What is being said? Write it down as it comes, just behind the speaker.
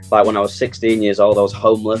Like when I was 16 years old, I was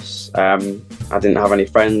homeless. I didn't have any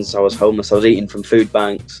friends. I was homeless. I was eating from food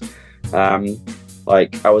banks.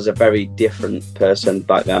 Like I was a very different person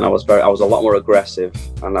back then. I was a lot more aggressive,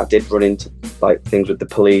 and I did run into like things with the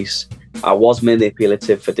police. I was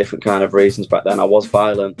manipulative for different kind of reasons back then. I was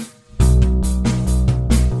violent.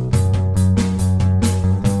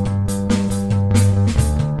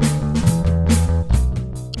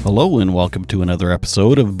 Hello and welcome to another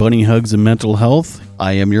episode of Bunny Hugs and Mental Health.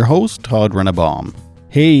 I am your host, Todd Rennebaum.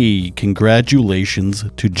 Hey, congratulations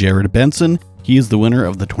to Jared Benson. He is the winner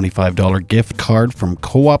of the $25 gift card from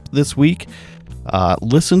Co-op this week.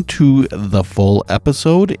 Listen to the full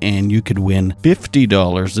episode and you could win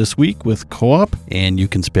 $50 this week with Co-op, and you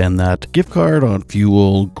can spend that gift card on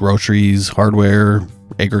fuel, groceries, hardware,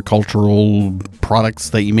 agricultural products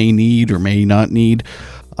that you may need or may not need.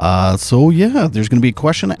 So there's going to be a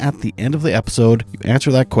question at the end of the episode. You answer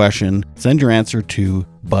that question, send your answer to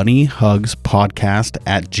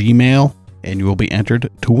bunnyhugspodcast@gmail.com, and you will be entered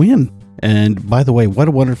to win. And by the way, what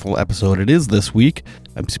a wonderful episode it is this week.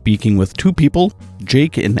 I'm speaking with two people,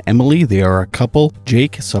 Jake and Emily. They are a couple.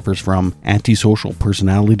 Jake suffers from antisocial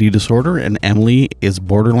personality disorder, and Emily is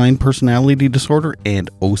borderline personality disorder and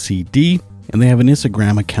OCD. And they have an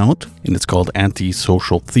Instagram account, and it's called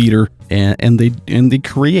Antisocial Theater. And they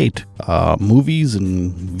create movies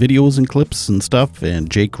and videos and clips and stuff.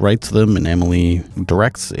 And Jake writes them, and Emily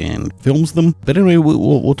directs and films them. But anyway,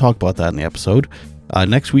 we'll talk about that in the episode.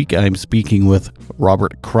 Next week, I'm speaking with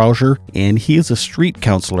Robert Krauser, and he is a street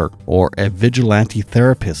counselor, or a vigilante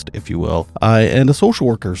therapist, if you will, and a social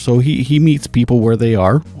worker. So he meets people where they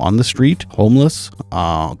are, on the street, homeless,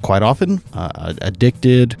 quite often,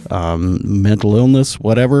 addicted, mental illness,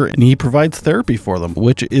 whatever, and he provides therapy for them,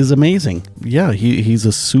 which is amazing. Yeah, he's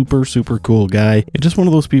a super, super cool guy. Just one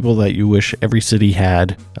of those people that you wish every city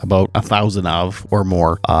had about 1,000 of or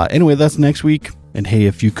more. Anyway, that's next week. And hey,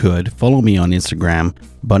 if you could, follow me on Instagram,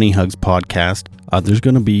 Bunny Hugs Podcast. There's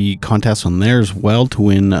going to be contests on there as well to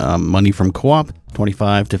win money from Co-op,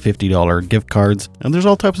 $25 to $50 gift cards. And there's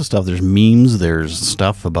all types of stuff. There's memes, there's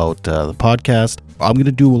stuff about the podcast. I'm going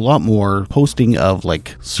to do a lot more posting of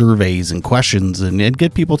like surveys and questions and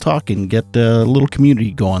get people talking, get a little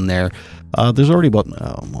community going there. There's already about,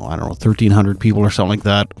 1,300 people or something like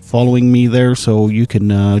that following me there, so you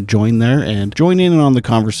can join there and join in on the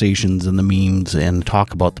conversations and the memes and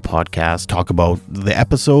talk about the podcast, talk about the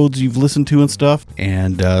episodes you've listened to and stuff.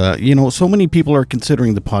 And, so many people are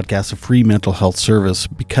considering the podcast a free mental health service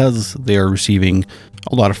because they are receiving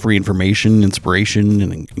a lot of free information, inspiration,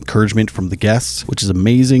 and encouragement from the guests, which is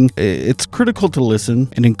amazing. It's critical to listen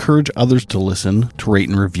and encourage others to listen, to rate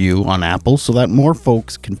and review on Apple so that more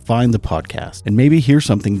folks can find the podcast and maybe hear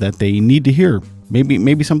something that they need to hear.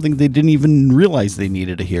 Maybe something they didn't even realize they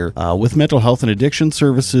needed to hear. With mental health and addiction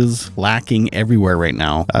services lacking everywhere right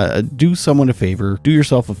now, do someone a favor, do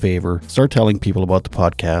yourself a favor, start telling people about the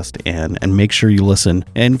podcast and make sure you listen.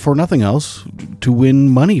 And for nothing else, to win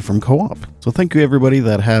money from Co-op. So thank you everybody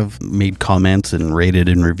that have made comments and rated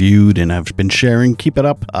and reviewed and have been sharing. Keep it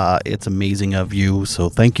up. It's amazing of you. So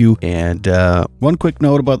thank you. And one quick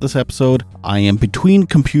note about this episode. I am between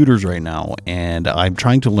computers right now and I'm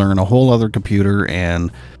trying to learn a whole other computer,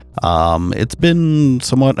 and it's been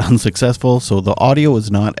somewhat unsuccessful. So the audio is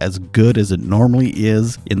not as good as it normally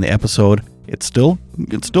is in the episode. It's still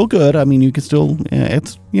good. I mean, you can still,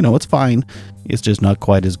 it's fine. It's just not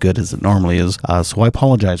quite as good as it normally is. So I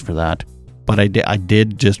apologize for that. But I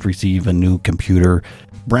did just receive a new computer,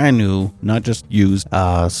 brand new, not just used.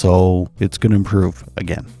 So it's going to improve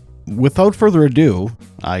again. Without further ado,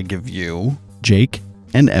 I give you Jake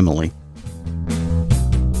and Emily.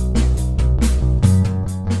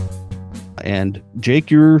 And Jake,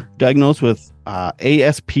 you're diagnosed with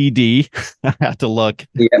ASPD. I had to look.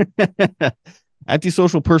 Yeah.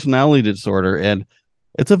 Antisocial personality disorder. And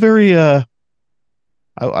it's a very, I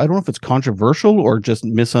don't know if it's controversial or just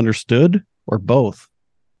misunderstood or both.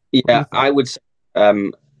 Yeah, I would say, I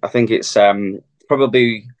think it's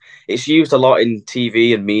probably, it's used a lot in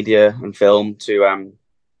TV and media and film to,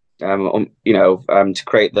 to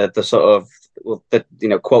create the sort of,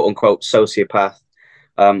 quote unquote sociopath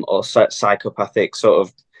or psychopathic sort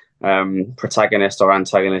of protagonist or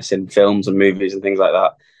antagonist in films and movies and things like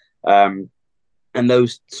that. And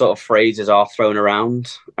those sort of phrases are thrown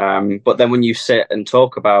around. But then when you sit and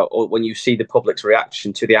talk about, or when you see the public's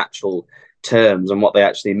reaction to the actual terms and what they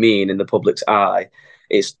actually mean in the public's eye,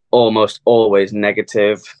 it's almost always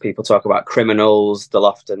negative. People talk about criminals. They'll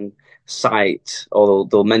often cite, or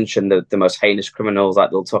they'll mention the most heinous criminals. Like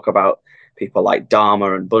they'll talk about people like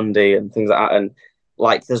Dahmer and Bundy and things like that. And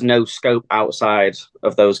like, there's no scope outside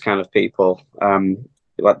of those kind of people.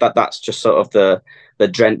 Like that's just sort of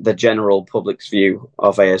the general public's view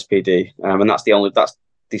of ASPD, and that's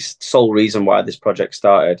the sole reason why this project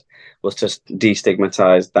started, was to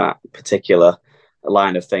destigmatize that particular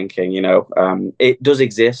line of thinking. It does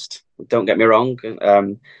exist. Don't get me wrong.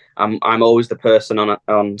 I'm always the person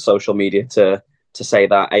on social media to say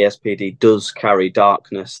that ASPD does carry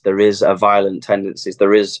darkness. There is a violent tendencies.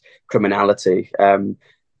 There is criminality.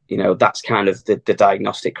 That's kind of the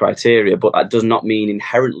diagnostic criteria, but that does not mean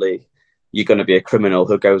inherently you're going to be a criminal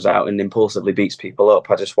who goes out and impulsively beats people up.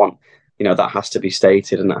 I just want, that has to be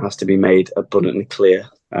stated and that has to be made abundantly clear.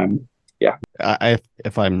 Yeah.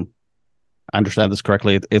 If I understand this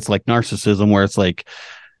correctly, it's like narcissism, where it's like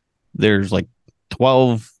there's like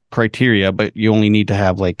 12 criteria, but you only need to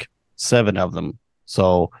have like 7 of them.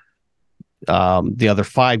 So the other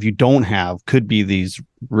 5 you don't have could be these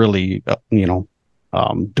really,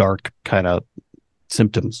 dark kind of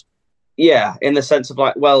symptoms. Yeah, in the sense of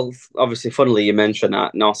like, well, obviously, funnily, you mentioned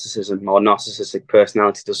that narcissism or narcissistic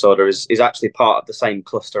personality disorder is actually part of the same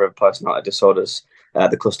cluster of personality disorders,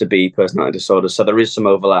 the cluster B personality disorders. So there is some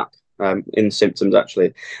overlap in symptoms,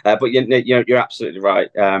 actually. But you're absolutely right.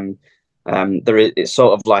 It's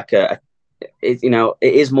sort of like it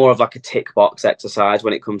is more of like a tick box exercise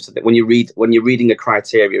when it comes to when you're reading a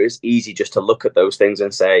criteria. It's easy just to look at those things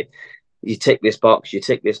and say, you tick this box,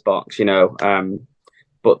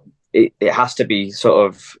 but it has to be sort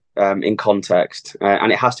of in context,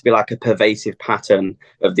 and it has to be like a pervasive pattern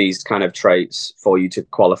of these kind of traits for you to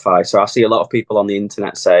qualify. So I see a lot of people on the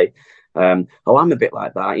internet say, oh, I'm a bit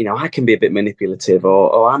like that, I can be a bit manipulative,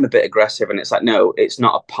 or oh, I'm a bit aggressive. And it's like, no, it's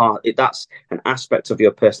not a part. That's an aspect of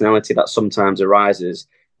your personality that sometimes arises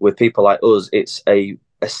with people like us. It's a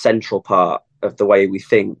central part of the way we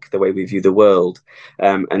think, the way we view the world,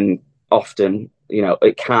 and often,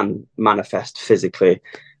 it can manifest physically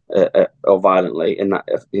or violently in that,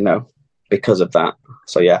 because of that.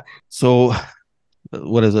 So, yeah. So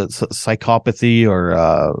what is it? Psychopathy or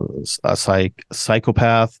a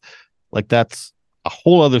psychopath? Like that's a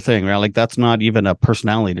whole other thing, right? Like that's not even a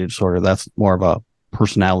personality disorder. That's more of a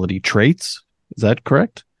personality traits. Is that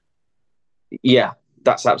correct? Yeah,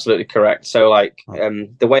 that's absolutely correct. So like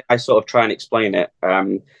the way I sort of try and explain it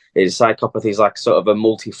is psychopathy is like sort of a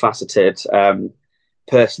multifaceted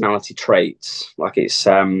personality traits. Like it's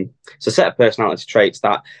a set of personality traits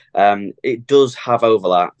that it does have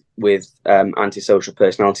overlap with antisocial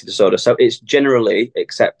personality disorder. So it's generally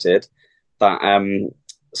accepted that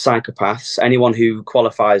psychopaths, anyone who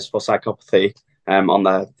qualifies for psychopathy on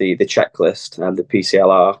the checklist, the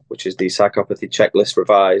PCLR, which is the psychopathy checklist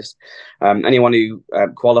revised, anyone who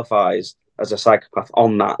qualifies as a psychopath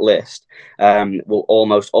on that list will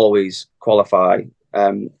almost always qualify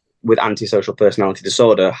with antisocial personality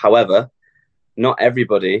disorder. However, not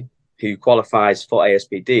everybody who qualifies for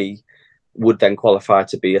ASPD would then qualify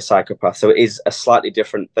to be a psychopath. So it is a slightly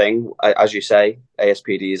different thing. As you say,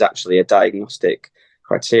 ASPD is actually a diagnostic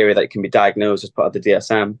criteria that can be diagnosed as part of the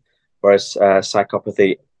DSM, whereas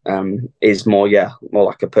psychopathy is more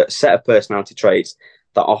like a set of personality traits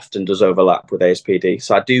that often does overlap with ASPD.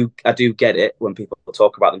 So I do get it when people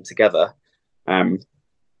talk about them together,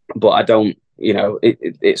 but I don't.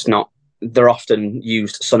 It's not. They're often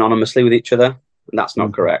used synonymously with each other, and that's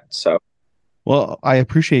not correct. So. Well, I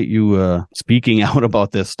appreciate you speaking out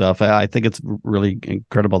about this stuff. I think it's really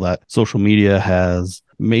incredible that social media has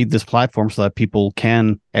made this platform so that people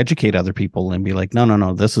can educate other people and be like,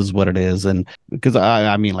 no, this is what it is. And because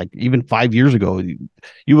I mean, like even 5 years ago,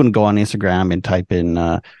 you wouldn't go on Instagram and type in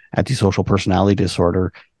antisocial personality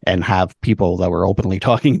disorder and have people that were openly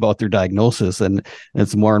talking about their diagnosis. And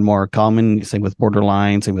it's more and more common. Same with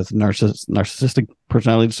borderline, same with narcissistic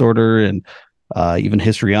personality disorder, and even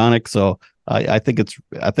histrionic. So I think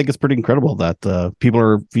it's pretty incredible that people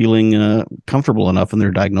are feeling comfortable enough in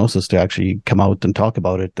their diagnosis to actually come out and talk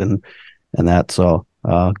about it and that. So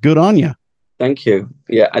good on you. Thank you.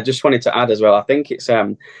 Yeah, I just wanted to add as well. I think it's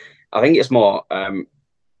more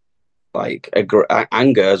like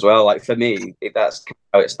anger as well. Like for me, that's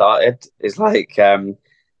how it started. Is like I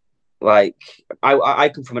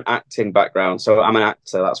come from an acting background, so I'm an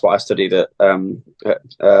actor. That's what I studied at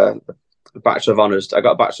Bachelor of Honours. I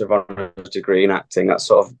got a Bachelor of Honours degree in acting. That's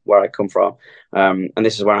sort of where I come from, and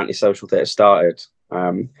this is where antisocial theatre started.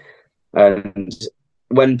 And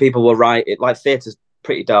when people were writing, like theatre's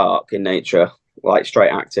pretty dark in nature, like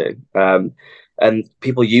straight acting, and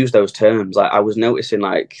people use those terms. Like I was noticing,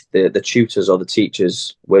 like the tutors or the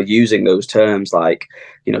teachers were using those terms, like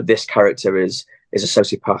this character is a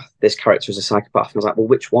sociopath, this character is a psychopath. And I was like, well,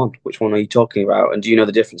 which one? Which one are you talking about? And do you know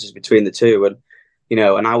the differences between the two? And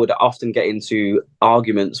and I would often get into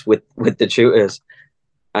arguments with the tutors,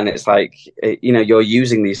 And it's like, you're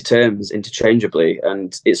using these terms interchangeably,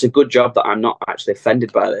 and it's a good job that I'm not actually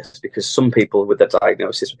offended by this, because some people with the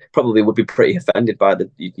diagnosis probably would be pretty offended by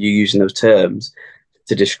you using those terms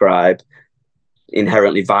to describe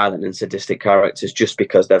inherently violent and sadistic characters just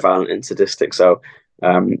because they're violent and sadistic. So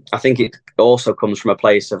I think it also comes from a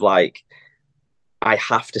place of like, I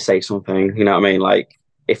have to say something, you know what I mean? Like,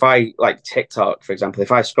 if I like TikTok, for example,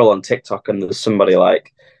 if I scroll on TikTok and there's somebody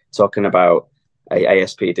like talking about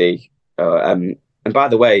ASPD, and by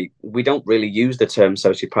the way, we don't really use the term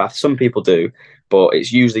sociopath. Some people do, but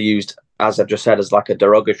it's usually used, as I've just said, as like a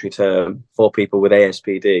derogatory term for people with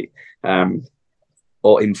ASPD,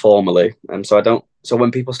 or informally. And so so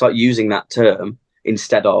when people start using that term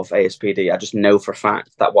instead of ASPD, I just know for a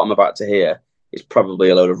fact that what I'm about to hear is probably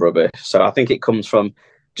a load of rubbish. So I think it comes from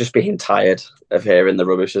just being tired of hearing the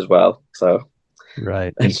rubbish as well. So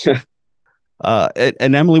right.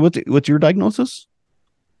 And Emily, what's your diagnosis?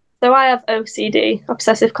 So I have OCD,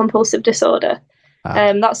 obsessive compulsive disorder.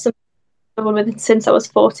 That's something I've been with since I was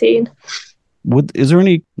 14. Is there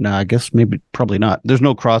any? No, I guess probably not. There's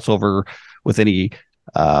no crossover with any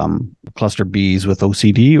cluster Bs with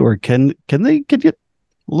OCD, or can they get you a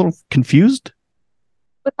little confused?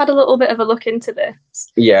 We've had a little bit of a look into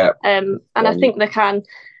this. Yeah. And I think they can.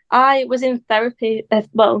 I was in therapy,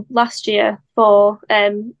 last year for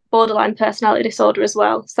borderline personality disorder as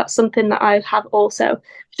well. So that's something that I have also,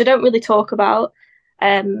 which I don't really talk about.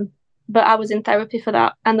 But I was in therapy for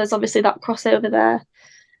that. And there's obviously that crossover there.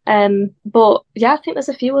 But yeah, I think there's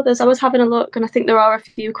a few others. I was having a look, and I think there are a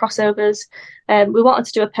few crossovers. We wanted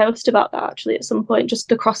to do a post about that actually at some point, just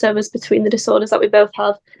the crossovers between the disorders that we both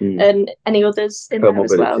have and any others in there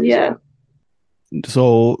as well. Yeah.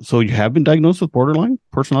 So you have been diagnosed with borderline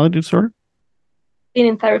personality disorder? Been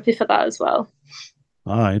in therapy for that as well.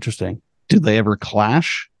 Ah, interesting. Did they ever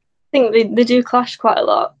clash? I think they do clash quite a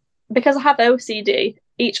lot. Because I have OCD,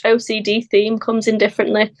 each OCD theme comes in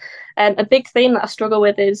differently. A big theme that I struggle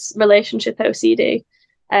with is relationship OCD.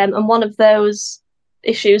 And one of those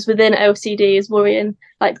issues within OCD is worrying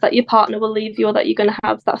like that your partner will leave you, or that you're going to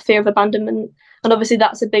have that fear of abandonment. And obviously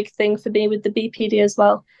that's a big thing for me with the BPD as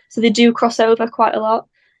well. So they do cross over quite a lot.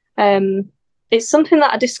 It's something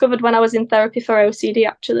that I discovered when I was in therapy for OCD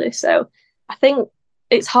actually. So I think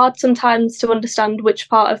it's hard sometimes to understand which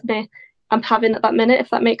part of me I'm having at that minute, if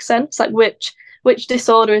that makes sense. Like which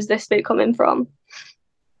disorder is this bit coming from?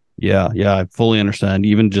 Yeah, I fully understand.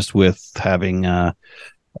 Even just with having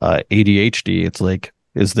ADHD, it's like,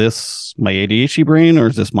 is this my ADHD brain, or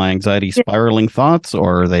is this my anxiety spiraling thoughts,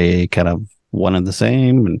 or are they kind of one and the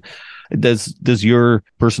same? And does your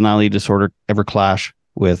personality disorder ever clash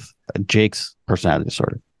with Jake's personality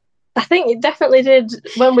disorder? I think it definitely did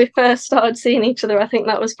when we first started seeing each other. I think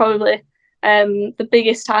that was probably the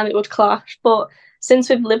biggest time it would clash. But since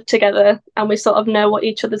we've lived together and we sort of know what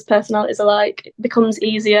each other's personalities are like, it becomes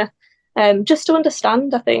easier just to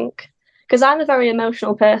understand, I think. Because I'm a very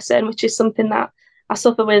emotional person, which is something that I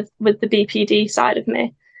suffer with the BPD side of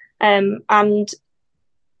me. And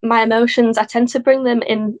my emotions, I tend to bring them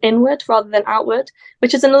inward rather than outward,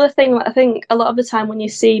 which is another thing that I think a lot of the time when you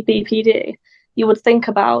see BPD, you would think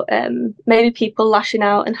about maybe people lashing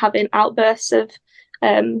out and having outbursts of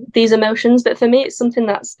these emotions. But for me, it's something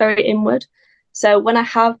that's very inward. So when I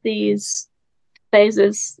have these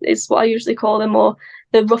phases, is what I usually call them, or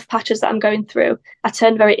the rough patches that I'm going through, I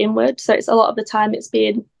turn very inward. So it's a lot of the time it's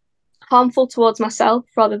being harmful towards myself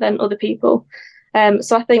rather than other people.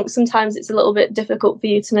 So I think sometimes it's a little bit difficult for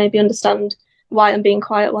you to maybe understand why I'm being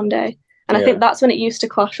quiet one day. And I think that's when it used to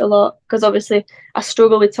clash a lot, because obviously I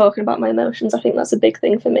struggle with talking about my emotions. I think that's a big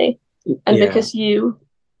thing for me. And because you...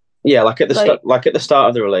 Yeah, like at the start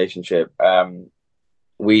of the relationship,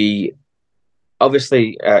 we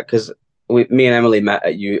obviously, because me and Emily met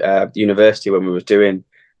at university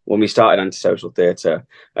when we started Antisocial Theatre,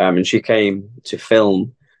 and she came to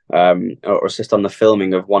film or assist on the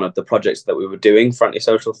filming of one of the projects that we were doing for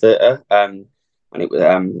Antisocial Theatre, and it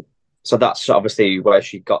was so that's obviously where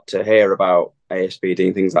she got to hear about ASPD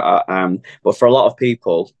and things like that. But for a lot of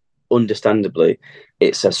people, understandably,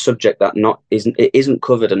 it's a subject that isn't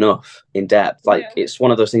covered enough in depth. Like it's one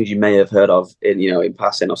of those things you may have heard of in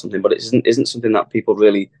passing or something, but it isn't something that people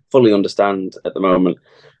really fully understand at the moment.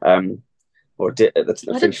 Or that's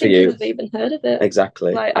the thing for you. I don't think I've even heard of it.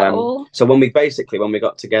 Exactly. Like at all. So when we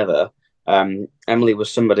got together, Emily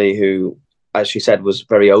was somebody who, as she said, was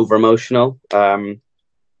very over emotional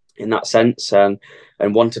in that sense, and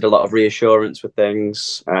wanted a lot of reassurance with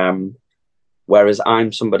things. Whereas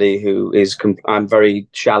I'm somebody who I'm very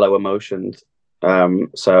shallow emotioned.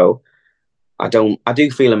 So I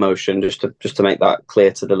do feel emotion, just to make that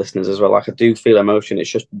clear to the listeners as well. Like, I do feel emotion. It's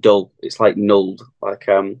just dull. It's like nulled. Like,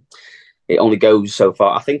 it only goes so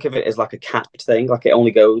far. I think of it as like a capped thing. Like, it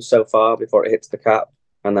only goes so far before it hits the cap,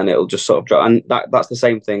 and then it'll just sort of drop. And that's the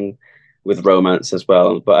same thing with romance as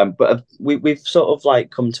well. But we've sort of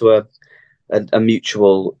like come to a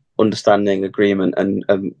mutual understanding, agreement, and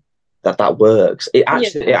that works. It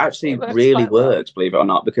actually it really quite well. works, believe it or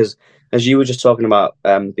not, because as you were just talking about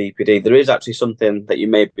BPD, there is actually something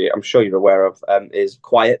that I'm sure you're aware of, is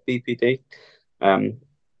quiet BPD,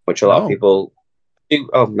 which a lot of people do.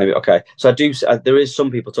 Oh, maybe okay. So I do. There is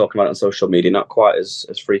some people talking about it on social media, not quite as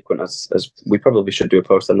frequent as we probably should do a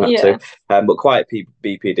post on that too. But quiet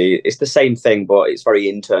BPD, it's the same thing, but it's very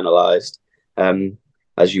internalized.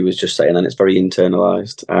 As you was just saying, and it's very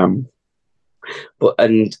internalized.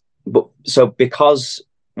 But so because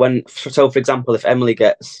for example, if Emily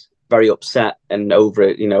gets very upset and over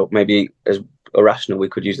it, maybe as irrational, we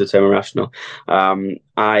could use the term irrational.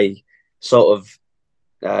 I sort of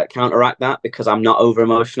counteract that because I'm not over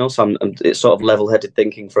emotional, so it's sort of level-headed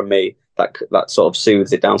thinking from me that sort of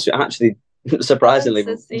soothes it down. So it actually, surprisingly,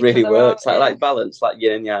 really works. Like balance, like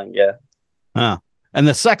yin and yang. Yeah. And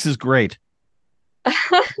the sex is great.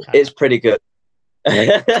 It's pretty good.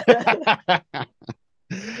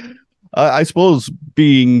 I suppose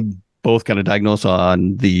being both kind of diagnosed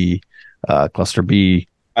on the cluster B.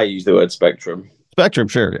 I use the word spectrum. Spectrum,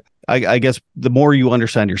 sure. I guess the more you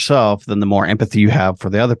understand yourself, then the more empathy you have for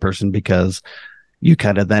the other person, because you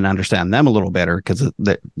kind of then understand them a little better, because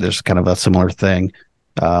there's kind of a similar thing.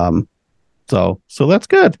 So that's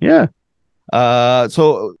good. Yeah.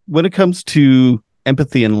 So when it comes to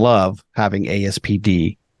empathy and love, having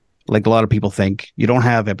ASPD, like a lot of people think you don't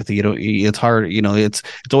have empathy. It's hard. It's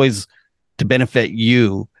always to benefit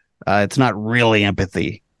you. It's not really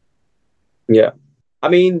empathy. Yeah. I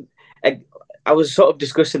mean, I was sort of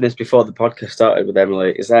discussing this before the podcast started with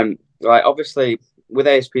Emily. Is like, obviously with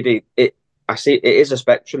ASPD, I see it is a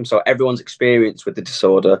spectrum. So everyone's experience with the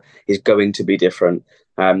disorder is going to be different.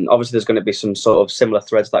 Obviously, there's going to be some sort of similar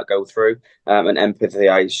threads that go through, and empathy,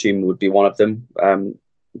 I assume, would be one of them.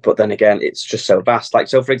 But then again, it's just so vast. Like,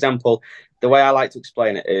 so for example, the way I like to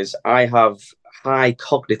explain it is I have high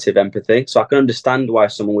cognitive empathy, so I can understand why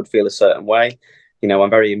someone would feel a certain way. I'm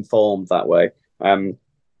very informed that way.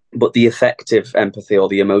 But the affective empathy or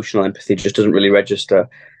the emotional empathy just doesn't really register.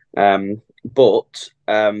 But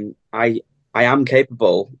I am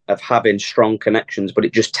capable of having strong connections, but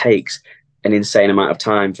it just takes an insane amount of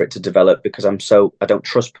time for it to develop, because I don't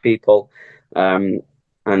trust people.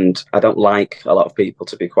 And I don't like a lot of people,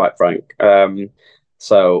 to be quite frank.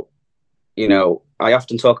 So, I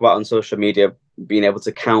often talk about on social media being able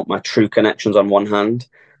to count my true connections on one hand.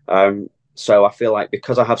 So I feel like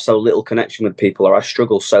because I have so little connection with people, or I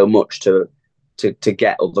struggle so much to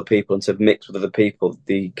get other people and to mix with other people,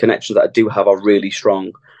 the connections that I do have are really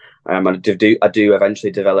strong. And I do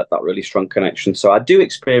eventually develop that really strong connection. So I do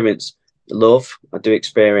experience love. I do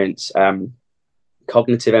experience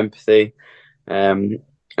cognitive empathy. And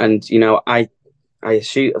I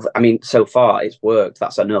assume, so far it's worked.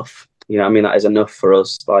 That's enough. That is enough for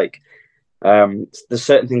us. Like, there's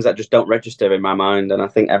certain things that just don't register in my mind, and I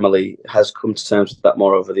think Emily has come to terms with that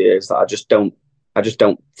more over the years. That I just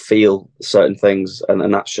don't feel certain things,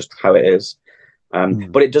 and that's just how it is.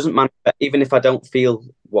 But it doesn't matter. Even if I don't feel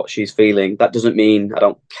what she's feeling, that doesn't mean I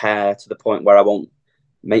don't care to the point where I won't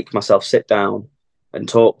make myself sit down and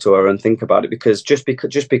talk to her and think about it. Because just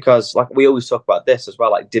because like we always talk about this as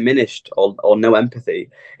well, like diminished or no empathy,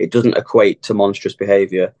 it doesn't equate to monstrous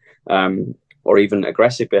behavior, or even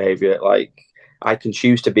aggressive behavior. Like, I can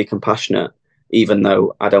choose to be compassionate even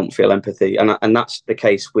though I don't feel empathy, and that's the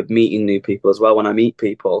case with meeting new people as well. When I meet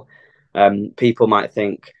people, people might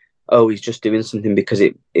think, oh, he's just doing something because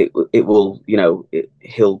it will,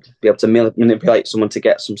 he'll be able to manipulate someone to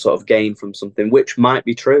get some sort of gain from something, which might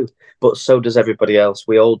be true, but so does everybody else.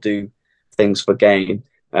 We all do things for gain,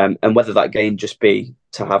 and whether that gain just be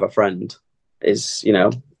to have a friend is,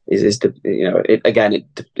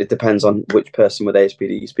 it depends on which person with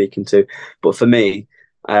ASPD you're speaking to. But for me,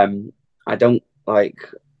 I don't like.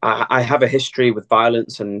 I have a history with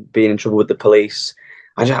violence and being in trouble with the police.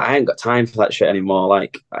 I ain't got time for that shit anymore.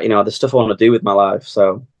 Like, the stuff I want to do with my life.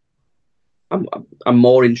 So I'm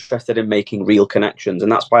more interested in making real connections,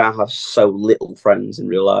 and that's why I have so little friends in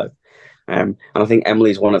real life. And I think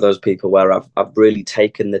Emily's one of those people where I've really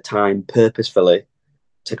taken the time purposefully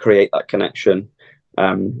to create that connection.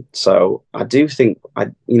 So I do think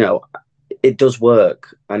it does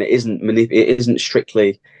work, and it isn't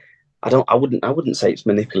strictly. I wouldn't say it's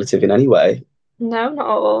manipulative in any way, No, not at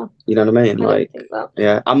all. You know what I mean? I Like, don't think that.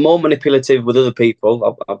 yeah, I'm more manipulative with other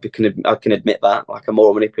people. I can admit that. Like, I'm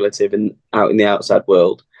more manipulative out in the outside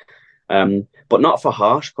world. But not for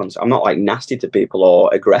harsh I'm not like nasty to people or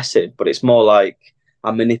aggressive, but it's more like I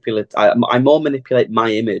more manipulate my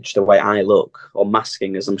image, the way I look, or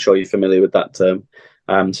masking, as I'm sure you're familiar with that term.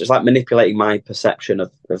 So it's like manipulating my perception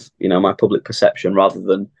of my public perception, rather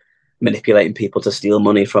than manipulating people to steal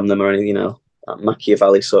money from them, or anything, that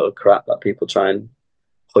Machiavelli sort of crap that people try and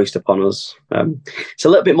hoist upon us. It's a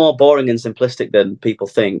little bit more boring and simplistic than people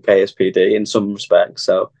think, ASPD, in some respects.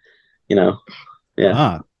 So,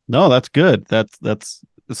 yeah. No, that's good. That's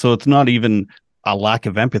so it's not even a lack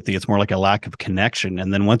of empathy. It's more like a lack of connection.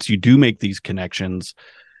 And then once you do make these connections,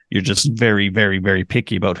 you're just very, very, very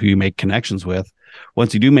picky about who you make connections with.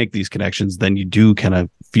 Once you do make these connections, then you do kind of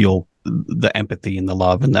feel the empathy and the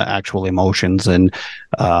love and the actual emotions and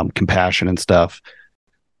compassion and stuff.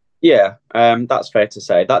 Yeah, that's fair to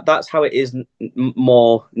say. That's how it is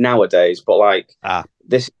more nowadays. But like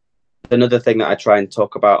this, another thing that I try and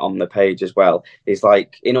talk about on the page as well is,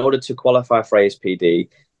 like, in order to qualify for ASPD,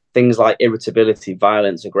 things like irritability,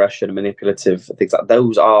 violence, aggression, manipulative things like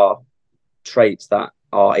those are traits that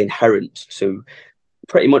are inherent to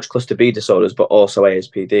pretty much cluster B disorders, but also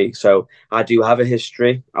ASPD. So I do have a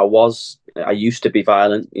history. I used to be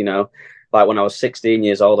violent. Like when I was 16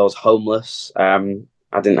 years old, I was homeless.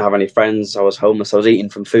 I didn't have any friends. I was homeless. I was eating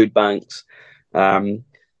from food banks.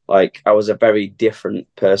 Like, I was a very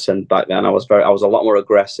different person back then. I was a lot more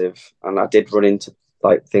aggressive, and I did run into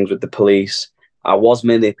like things with the police. I was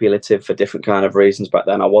manipulative for different kind of reasons back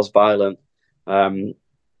then. I was violent. But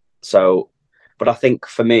I think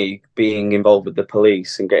for me, being involved with the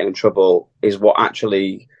police and getting in trouble is what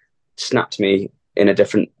actually snapped me in a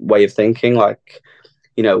different way of thinking. Like,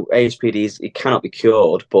 ASPD it cannot be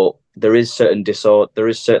cured, but there is certain disorder. There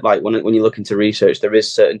is certain, like, when you look into research, there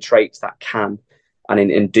is certain traits that can, and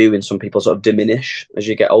in some people, sort of diminish as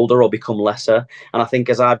you get older or become lesser. And I think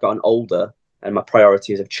as I've gotten older and my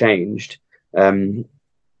priorities have changed, certain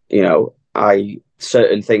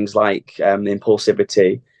things like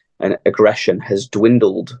impulsivity and aggression has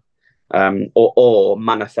dwindled, or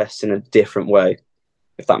manifests in a different way,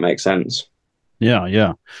 if that makes sense.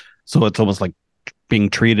 Yeah. So it's almost like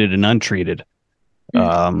being treated and untreated.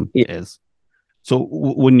 Is so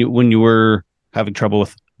when you were having trouble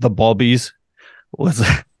with the Bobbies, was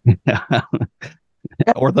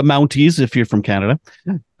or the Mounties if you're from Canada,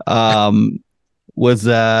 was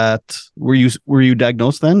that were you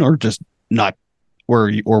diagnosed then, or just not?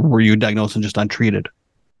 Were you diagnosed and just untreated?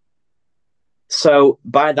 So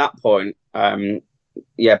by that point, by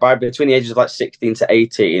between the ages of like 16 to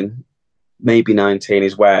 18, maybe 19,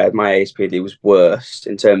 is where my ASPD was worse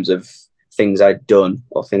in terms of things I'd done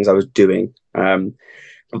or things I was doing.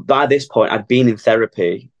 By this point, I'd been in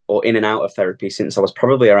therapy or in and out of therapy since I was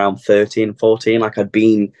probably around 13, 14. Like, I'd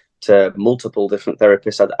been to multiple different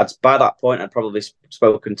therapists. By that point, I'd probably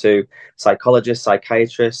spoken to psychologists,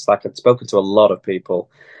 psychiatrists. Like, I'd spoken to a lot of people.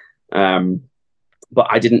 But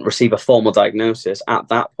I didn't receive a formal diagnosis at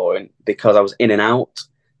that point because I was in and out.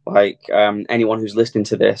 Like, anyone who's listening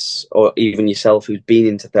to this, or even yourself who's been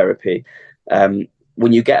into therapy,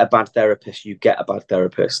 when you get a bad therapist, you get a bad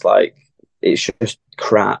therapist. Like, it's just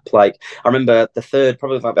crap. Like, I remember the third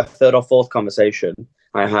or fourth conversation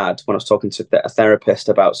I had when I was talking to a therapist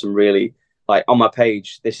about some really, like, on my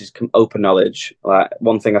page, this is open knowledge. Like,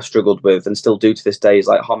 one thing I struggled with and still do to this day is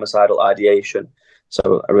like homicidal ideation.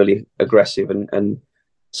 So a really aggressive and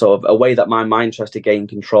sort of a way that my mind tries to gain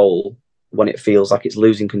control when it feels like it's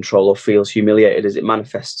losing control or feels humiliated, as it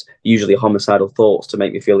manifests usually homicidal thoughts to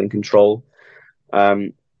make me feel in control.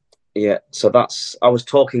 So I was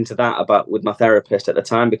talking to that about with my therapist at the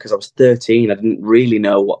time because I was 13. I didn't really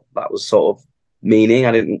know what that was sort of meaning.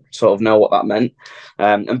 I didn't sort of know what that meant.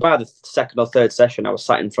 And by the second or third session, I was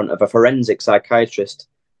sat in front of a forensic psychiatrist.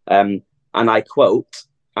 And I quote,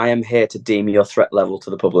 "I am here to deem your threat level to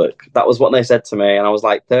the public." That was what they said to me. And I was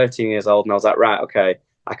like 13 years old, and I was like, right, okay,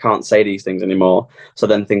 I can't say these things anymore. So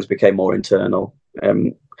then things became more internal.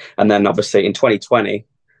 And then obviously in 2020,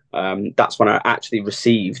 that's when I actually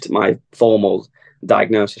received my formal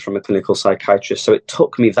diagnosis from a clinical psychiatrist. So it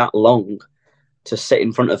took me that long to sit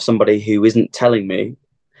in front of somebody who isn't telling me,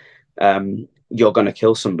 you're going to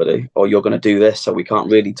kill somebody, or you're going to do this, so we can't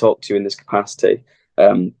really talk to you in this capacity,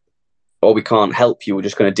 or we can't help you. We're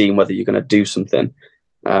just going to deem whether you're going to do something.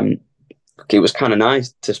 It was kind of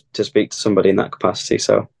nice to speak to somebody in that capacity.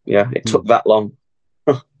 So yeah, it took that long.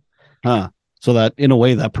 So that, in a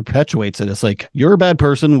way, that perpetuates it. It's like, you're a bad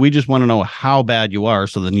person. We just want to know how bad you are.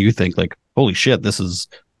 So then you think like, holy shit, this is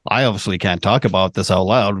I obviously can't talk about this out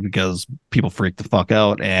loud because people freak the fuck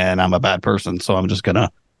out and I'm a bad person. So I'm just going to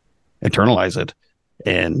internalize it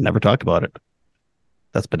and never talk about it.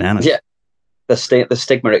 That's bananas. Yeah, the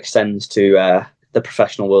stigma extends to the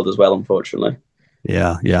professional world as well, unfortunately.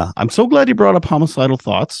 Yeah, yeah. I'm so glad you brought up homicidal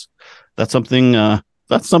thoughts. That's something.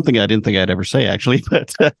 That's something I didn't think I'd ever say, actually.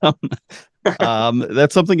 But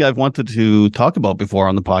that's something I've wanted to talk about before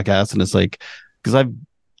on the podcast, and it's like because I've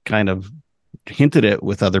kind of hinted it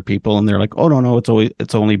with other people, and they're like, "Oh no,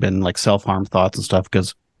 it's only been like self-harm thoughts and stuff."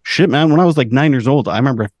 Because shit, man, when I was like 9 years old, I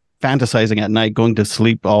remember fantasizing at night, going to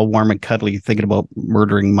sleep all warm and cuddly, thinking about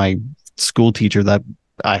murdering my school teacher that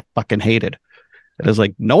I fucking hated. It is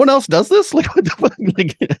like no one else does this. Like what the fuck?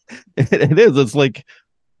 Like it is. It's like,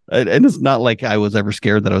 and it's not like I was ever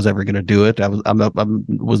scared that I was ever going to do it.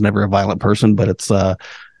 Was never a violent person, but it's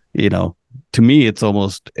you know, to me, it's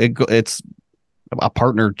almost it's a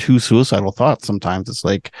partner to suicidal thoughts. Sometimes it's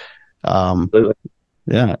like, Absolutely.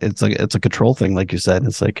 yeah, it's a control thing, like you said.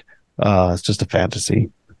 It's like, it's just a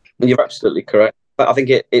fantasy. You're absolutely correct. But I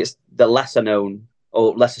think it's the lesser known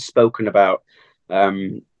or lesser spoken about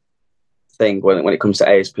thing when it comes to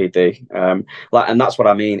ASPD. And that's what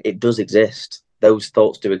I mean. It does exist. Those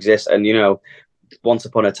thoughts do exist. And, once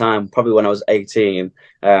upon a time, probably when I was 18,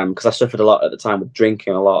 because I suffered a lot at the time with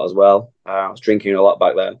drinking a lot as well. I was drinking a lot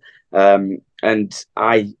back then. And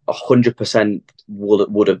I 100%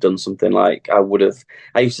 would have done something like I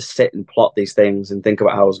used to sit and plot these things and think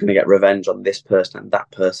about how I was going to get revenge on this person and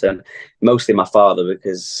that person, mostly my father,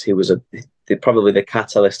 because he was probably the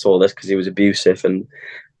catalyst to all this because he was abusive and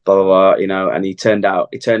blah blah blah, and he turned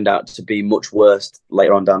out to be much worse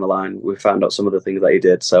later on down the line. We found out some of the things that he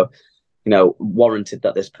did, so warranted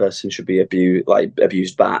that this person should be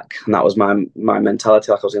abused back, and that was my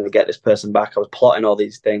mentality. Like I was going to get this person back. I was plotting all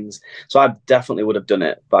these things, so I definitely would have done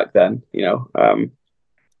it back then,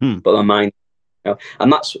 But my mind,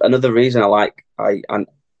 and that's another reason I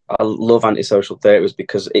love antisocial theatre, is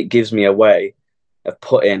because it gives me a way of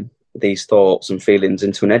putting these thoughts and feelings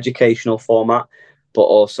into an educational format, but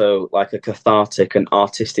also like a cathartic and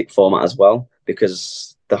artistic format as well,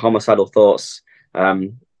 because the homicidal thoughts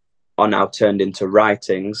are now turned into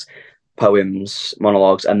writings, poems,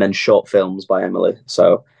 monologues, and then short films by Emily.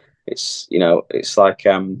 So it's like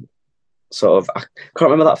sort of, I can't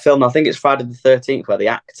remember that film. I think it's Friday the 13th, where the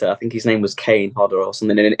actor, I think his name was Kane Hodder or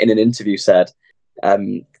something, in an interview said,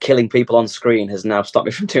 killing people on screen has now stopped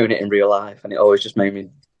me from doing it in real life, and it always just made me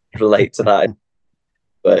relate to that.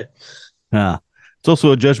 But yeah, it's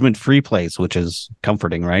also a judgment-free place, which is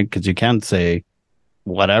comforting, right? Because you can say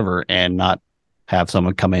whatever and not have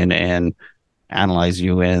someone come in and analyze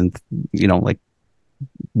you and like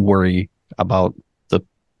worry about the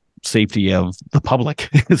safety of the public.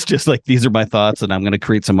 It's just like, these are my thoughts and I'm going to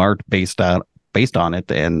create some art based on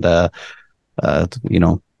it, and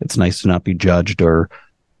it's nice to not be judged or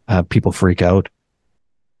have people freak out.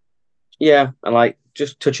 Yeah, and like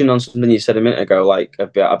just touching on something you said a minute ago, like a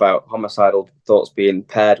bit about homicidal thoughts being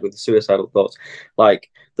paired with suicidal thoughts. Like,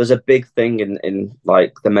 there's a big thing in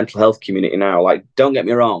like the mental health community now. Like, don't get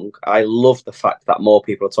me wrong, I love the fact that more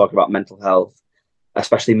people are talking about mental health,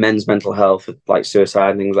 especially men's mental health, like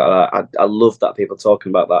suicide and things like that. I love that people are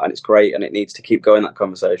talking about that, and it's great, and it needs to keep going, that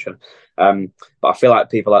conversation. But I feel like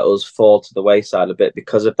people like us fall to the wayside a bit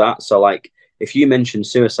because of that. So like, if you mention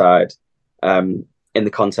suicide, in the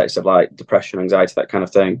context of like depression, anxiety, that kind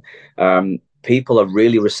of thing, people are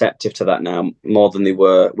really receptive to that now, more than they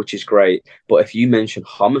were, which is great. But if you mention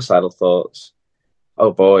homicidal thoughts,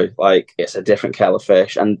 oh boy, like it's a different kettle of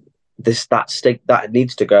fish. And that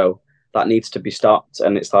needs to go. That needs to be stopped.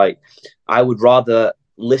 And it's like, I would rather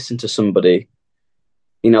listen to somebody,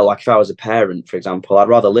 like if I was a parent, for example, I'd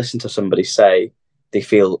rather listen to somebody say they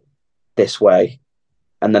feel this way,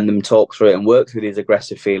 and then them talk through it and work through these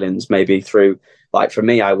aggressive feelings, maybe through, like for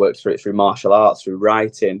me, I worked through it through martial arts, through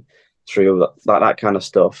writing, through that kind of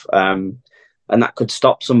stuff. And that could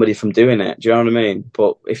stop somebody from doing it. Do you know what I mean?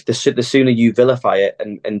 But if the sooner you vilify it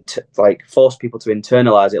and like force people to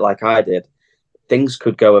internalize it like I did, things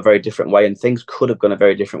could go a very different way, and things could have gone a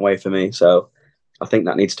very different way for me. So I think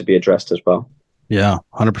that needs to be addressed as well. Yeah,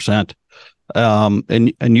 100%.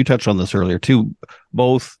 And you touched on this earlier too.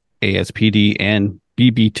 Both ASPD and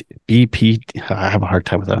BP, I have a hard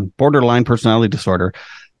time with that, borderline personality disorder,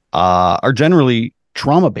 are generally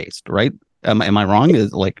trauma based, right? Am I wrong?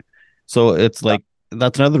 Is like, so it's like,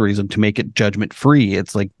 that's another reason to make it judgment free.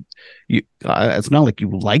 It's like, it's not like you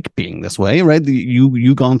like being this way, right?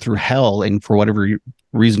 You gone through hell, and for whatever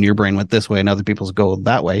reason your brain went this way and other people's go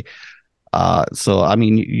that way. So I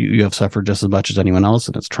mean, you have suffered just as much as anyone else,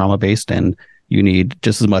 and it's trauma based, and you need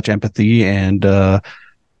just as much empathy and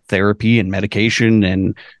therapy and medication,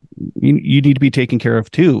 and you need to be taken care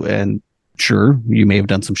of too. And sure, you may have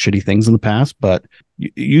done some shitty things in the past, but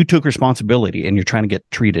you took responsibility and you're trying to get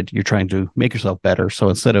treated. You're trying to make yourself better. So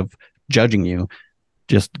instead of judging you,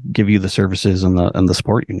 just give you the services and the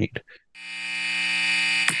support you need.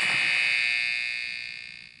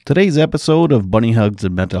 Today's episode of Bunny Hugs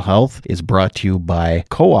and Mental Health is brought to you by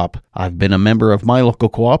Co-op. I've been a member of my local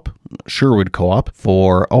co-op, Sherwood Co-op,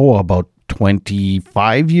 for, about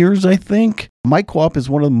 25 years, I think. My co-op is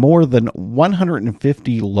one of more than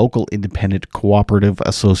 150 local independent cooperative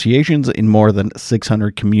associations in more than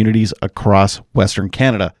 600 communities across Western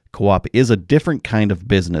Canada. Co-op is a different kind of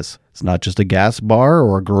business. It's not just a gas bar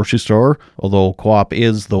or a grocery store, although co-op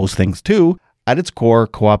is those things too. At its core,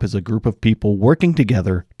 co-op is a group of people working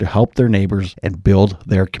together to help their neighbors and build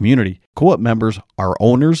their community. Co-op members are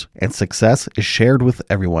owners, and success is shared with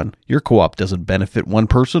everyone. Your co-op doesn't benefit one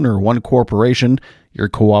person or one corporation. Your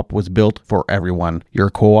co-op was built for everyone.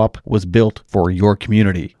 Your co-op was built for your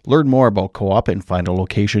community. Learn more about co-op and find a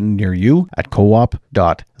location near you at coop.crs.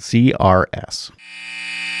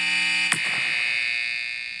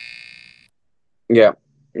 Yeah.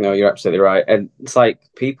 No, you're absolutely right. And it's like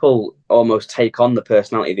people almost take on the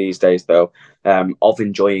personality these days, though, of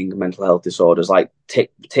enjoying mental health disorders, like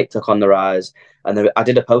TikTok on the rise. And I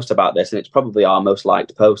did a post about this, and it's probably our most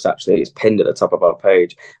liked post, actually. It's pinned at the top of our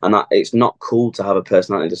page. And that it's not cool to have a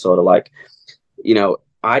personality disorder. Like,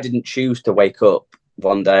 I didn't choose to wake up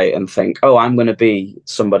one day and think, oh, I'm going to be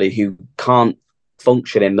somebody who can't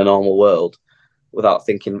function in the normal world without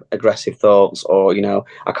thinking aggressive thoughts, or,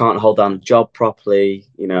 I can't hold down a job properly,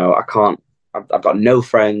 I've got no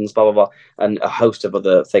friends, blah, blah, blah, and a host of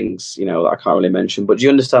other things, that I can't really mention. But do you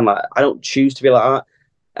understand that I don't choose to be like that?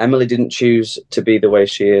 Emily didn't choose to be the way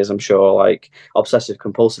she is, I'm sure. Like, obsessive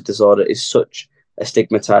compulsive disorder is such a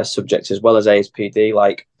stigmatized subject, as well as ASPD.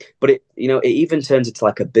 But it even turns into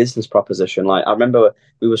like a business proposition. Like, I remember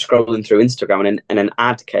we were scrolling through Instagram, and an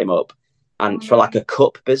ad came up, and for like a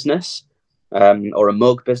cup business, or a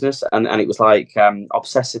mug business, and it was like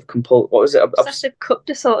obsessive compulsive. What was it? Obsessive cup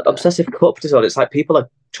disorder. Obsessive cup disorder. It's like people are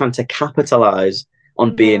trying to capitalize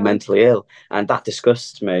on being mentally ill, and that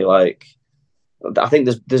disgusts me. Like, I think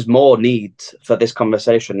there's more need for this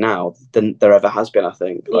conversation now than there ever has been. I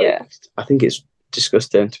think. I think it's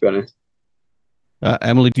disgusting, to be honest.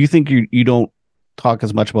 Emily, do you think you don't talk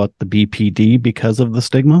as much about the BPD because of the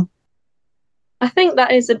stigma? I think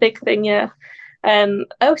that is a big thing. Yeah.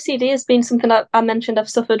 OCD has been something that I mentioned I've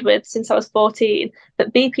suffered with since I was 14,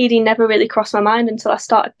 but BPD never really crossed my mind until I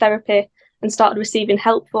started therapy and started receiving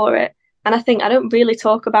help for it. And I think I don't really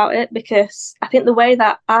talk about it because I think the way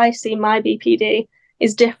that I see my BPD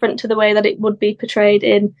is different to the way that it would be portrayed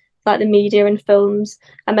in like the media and films.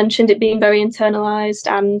 I mentioned it being very internalized,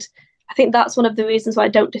 and I think that's one of the reasons why I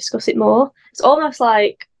don't discuss it more. It's almost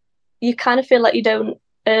like you kind of feel like you don't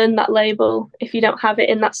earn that label if you don't have it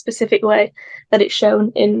in that specific way that it's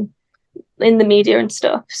shown in the media and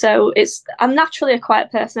stuff. So I'm naturally a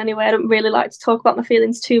quiet person anyway. I don't really like to talk about my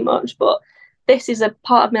feelings too much, but this is a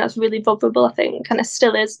part of me that's really vulnerable, I think, and it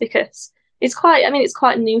still is, because it's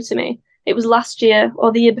quite new to me. It was last year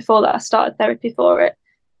or the year before that I started therapy for it,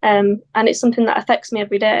 and it's something that affects me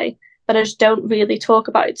every day, but I just don't really talk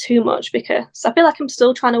about it too much because I feel like I'm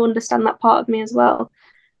still trying to understand that part of me as well.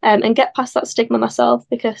 And get past that stigma myself,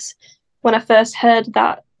 because when I first heard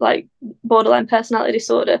that, like, borderline personality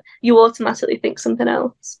disorder, you automatically think something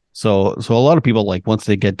else. So a lot of people, like, once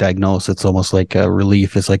they get diagnosed, it's almost like a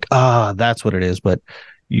relief. It's like, that's what it is. But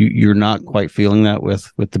you're not quite feeling that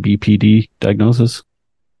with the BPD diagnosis?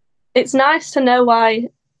 It's nice to know why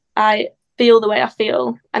I feel the way I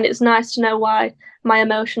feel, and it's nice to know why my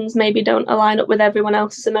emotions maybe don't align up with everyone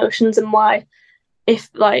else's emotions, and why, if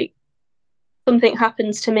like something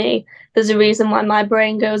happens to me, there's a reason why my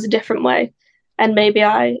brain goes a different way, and maybe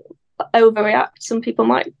I overreact. Some people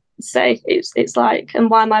might say it's like, and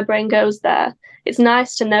why my brain goes there. It's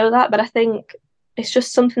nice to know that, but I think it's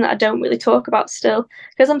just something that I don't really talk about still,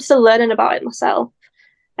 because I'm still learning about it myself,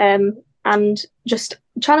 and just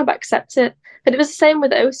trying to accept it. But it was the same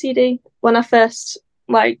with OCD. When I first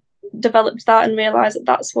developed that and realized that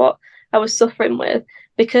that's what I was suffering with,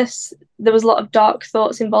 because there was a lot of dark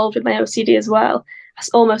thoughts involved with my OCD as well, I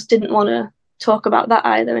almost didn't want to talk about that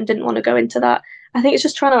either, and didn't want to go into that. I think it's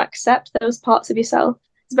just trying to accept those parts of yourself.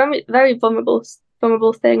 It's a very, very vulnerable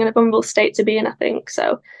thing and a vulnerable state to be in, I think.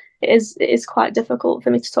 So it is quite difficult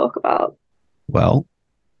for me to talk about. Well,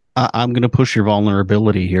 I'm going to push your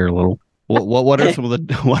vulnerability here a little. What are some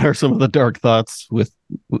of the dark thoughts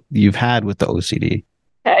you've had with the OCD?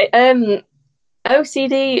 Okay.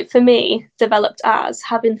 OCD for me developed as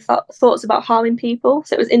having thoughts about harming people.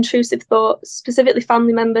 So it was intrusive thoughts, specifically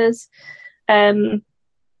family members. Um,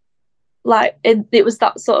 like it was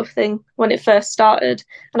that sort of thing when it first started,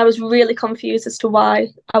 and I was really confused as to why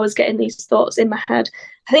I was getting these thoughts in my head.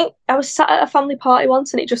 I think I was sat at a family party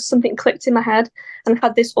once, and it just something clicked in my head, and I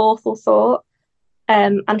had this awful thought.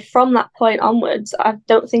 And from that point onwards, I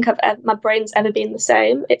don't think my brain's ever been the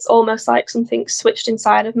same. It's almost like something switched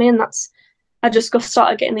inside of me, and I just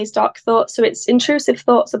started getting these dark thoughts. So it's intrusive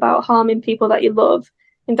thoughts about harming people that you love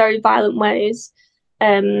in very violent ways.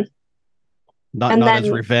 Not as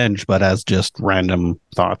revenge, but as just random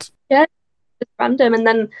thoughts. Yeah, just random, and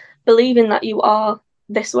then believing that you are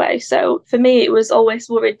this way. So for me, it was always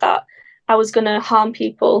worried that I was going to harm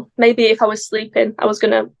people. Maybe if I was sleeping, I was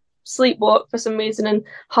going to sleepwalk for some reason and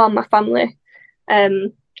harm my family.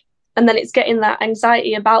 And then it's getting that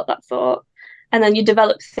anxiety about that thought. And then you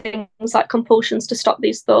develop things like compulsions to stop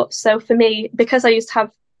these thoughts. So for me, because I used to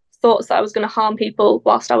have thoughts that I was going to harm people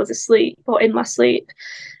whilst I was asleep or in my sleep,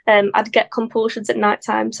 I'd get compulsions at night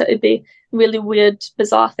time. So it'd be really weird,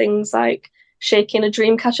 bizarre things like shaking a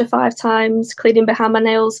dream catcher 5 times, cleaning behind my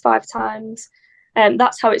nails 5 times.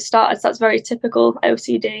 That's how it started. So that's very typical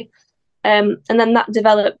OCD. And then that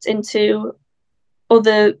developed into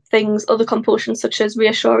other things, other compulsions such as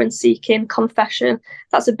reassurance seeking, confession.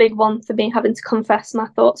 That's a big one for me, having to confess my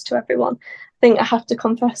thoughts to everyone. I think I have to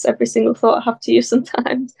confess every single thought I have to you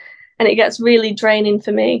sometimes, and it gets really draining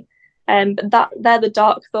for me. But they're the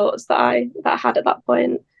dark thoughts that I had at that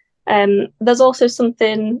point. There's also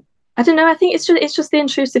something, I don't know, I think it's just the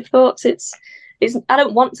intrusive thoughts. It's I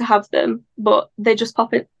don't want to have them, but they just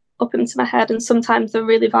pop up into my head, and sometimes they're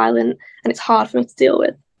really violent, and it's hard for me to deal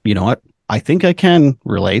with. You know what? I think I can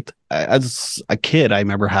relate. As a kid, I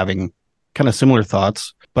remember having kind of similar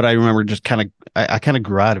thoughts, but I remember just I kind of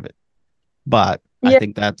grew out of it. But yeah. I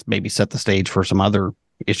think that's maybe set the stage for some other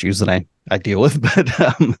issues that I deal with. But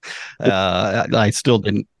I still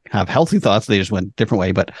didn't have healthy thoughts. They just went a different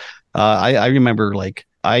way. But I remember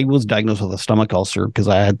I was diagnosed with a stomach ulcer because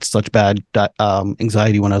I had such bad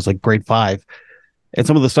anxiety when I was like grade 5. And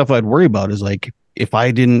some of the stuff I'd worry about is like, if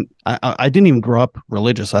I didn't even grow up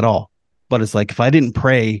religious at all. But it's like, if I didn't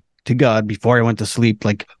pray to God before I went to sleep,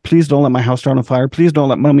 like, please don't let my house start on fire. Please don't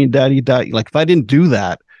let mommy and daddy die. Like, if I didn't do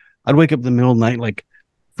that, I'd wake up in the middle of the night, like,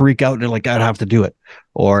 freak out, and like, I'd have to do it.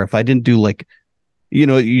 Or if I didn't do, like,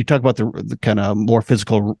 you talk about the kind of more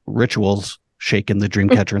physical rituals, shaking the dream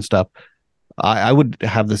catcher and stuff. I would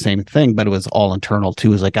have the same thing, but it was all internal too.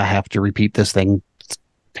 It was like, I have to repeat this thing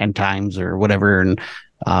 10 times or whatever. And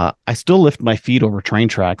I still lift my feet over train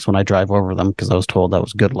tracks when I drive over them because I was told that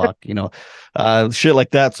was good luck, shit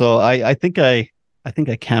like that. So I think I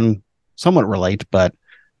can somewhat relate, but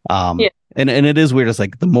yeah. And it is weird. It's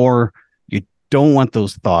like the more you don't want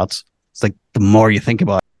those thoughts, it's like the more you think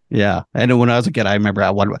about it. Yeah. And when I was a kid, I remember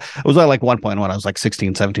it was at one point when I was like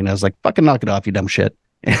 16, 17, I was like, fucking knock it off, you dumb shit.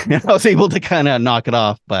 And I was able to kind of knock it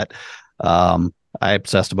off, but I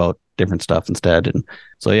obsessed about different stuff instead. And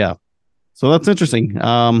so, yeah. So that's interesting.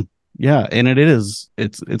 Yeah, and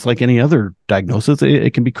it's like any other diagnosis.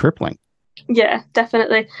 It can be crippling. Yeah,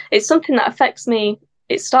 definitely. It's something that affects me.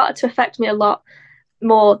 It started to affect me a lot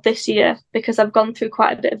more this year because I've gone through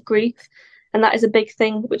quite a bit of grief, and that is a big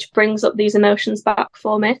thing which brings up these emotions back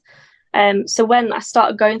for me. So when I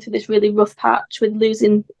started going through this really rough patch with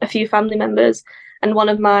losing a few family members and one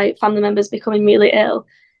of my family members becoming really ill,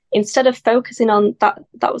 instead of focusing on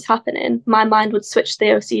that was happening, my mind would switch to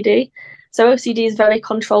the OCD. So OCD is very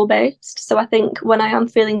control based. So I think when I am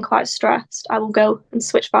feeling quite stressed, I will go and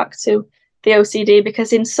switch back to the OCD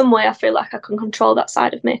because in some way I feel like I can control that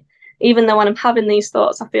side of me, even though when I'm having these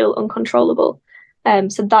thoughts, I feel uncontrollable.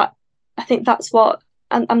 So that I think that's what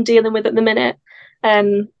I'm dealing with at the minute.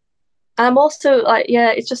 And I'm also like,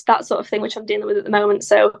 yeah, it's just that sort of thing which I'm dealing with at the moment.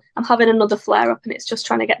 So I'm having another flare up, and it's just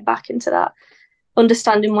trying to get back into that,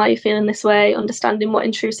 understanding why you're feeling this way, understanding what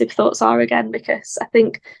intrusive thoughts are again, because I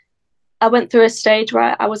think I went through a stage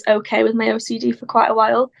where I was okay with my OCD for quite a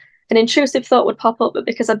while. An intrusive thought would pop up, but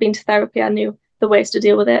because I've been to therapy, I knew the ways to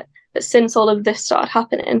deal with it. But since all of this started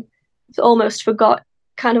happening, I've almost forgot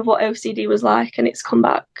kind of what OCD was like, and it's come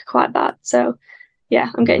back quite bad. So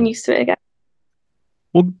yeah, I'm getting used to it again.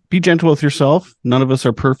 Well, be gentle with yourself. None of us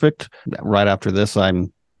are perfect. Right after this,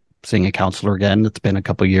 I'm seeing a counselor again. It's been a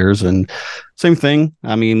couple of years, and same thing.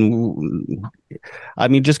 I mean,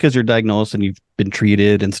 just because you're diagnosed and you've been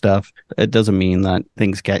treated and stuff, it doesn't mean that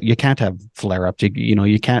you can't have flare ups.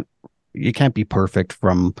 You can't be perfect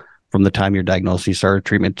from the time you're diagnosed, you started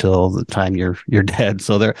treatment till the time you're dead.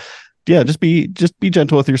 So yeah, just be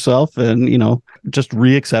gentle with yourself, and just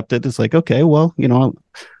re-accept it. It's like, okay, well,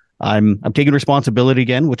 I'm taking responsibility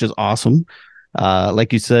again, which is awesome.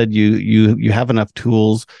 Like you said, you have enough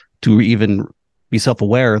tools to even be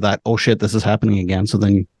self-aware that, oh shit, this is happening again. So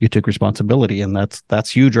then you took responsibility, and that's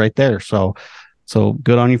huge right there. So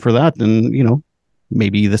good on you for that. And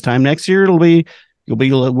maybe this time next year you'll be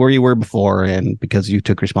where you were before, and because you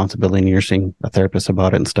took responsibility and you're seeing a therapist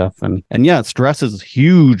about it and stuff. And yeah, stress is a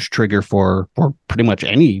huge trigger for pretty much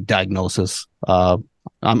any diagnosis.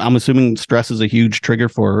 I'm assuming stress is a huge trigger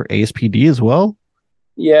for ASPD as well.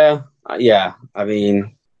 Yeah, yeah. I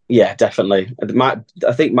mean, yeah, definitely.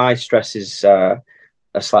 I think my stress is are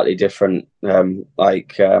slightly different. I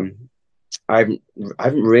haven't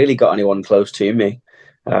really got anyone close to me.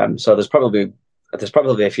 So there's probably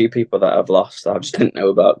a few people that I've lost that I just didn't know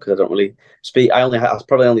about because I don't really speak. I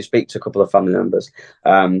probably only speak to a couple of family members.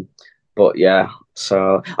 But yeah,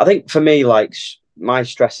 so I think for me, like my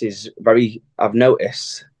stress is very. I've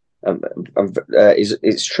noticed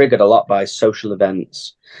it's triggered a lot by social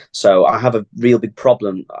events. So I have a real big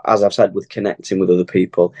problem, as I've said, with connecting with other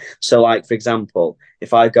people. So, like for example,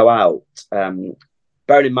 if I go out,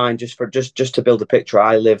 bearing in mind just to build a picture,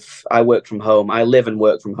 I work from home. I live and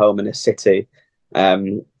work from home in a city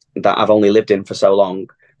that I've only lived in for so long.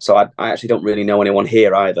 So I actually don't really know anyone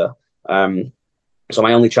here either. So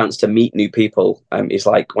my only chance to meet new people is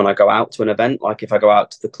like when I go out to an event, like if I go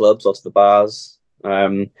out to the clubs or to the bars.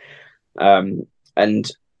 And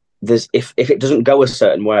there's if it doesn't go a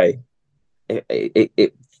certain way,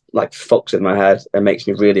 it like fucks with my head and makes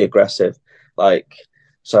me really aggressive. Like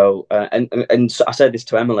so, and so I said this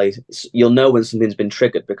to Emily. You'll know when something's been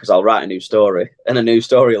triggered because I'll write a new story, and a new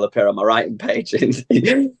story will appear on my writing page, and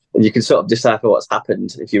you can sort of decipher what's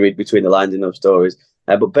happened if you read between the lines in those stories.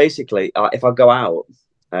 But basically, if I go out,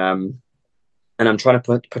 and I'm trying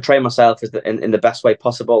to portray myself as in the best way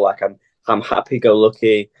possible, like I'm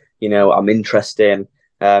happy-go-lucky, I'm interesting,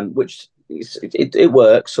 which it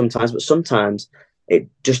works sometimes, but sometimes it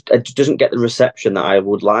doesn't get the reception that I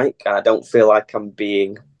would like. And I don't feel like I'm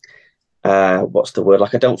being, what's the word?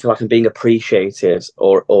 Like I don't feel like I'm being appreciated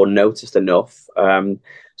or noticed enough.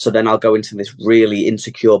 So then I'll go into this really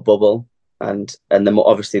insecure bubble, and then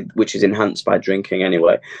obviously, which is enhanced by drinking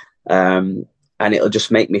anyway. And it'll just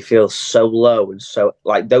make me feel so low and so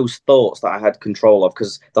like those thoughts that I had control of,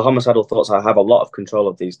 because the homicidal thoughts I have a lot of control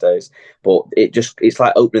of these days, but it's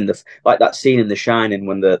like opening like that scene in The Shining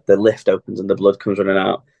when the lift opens and the blood comes running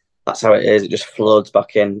out. That's how it is. It just floods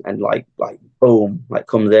back in and like boom, like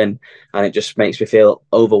comes in, and it just makes me feel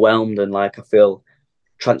overwhelmed and like I feel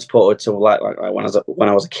transported to like when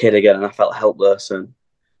I was a kid again, and I felt helpless and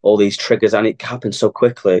all these triggers, and it happened so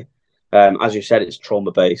quickly. As you said, it's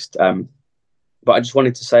trauma based. But I just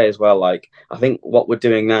wanted to say as well, like, I think what we're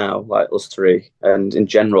doing now, like us three, and in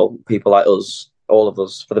general, people like us, all of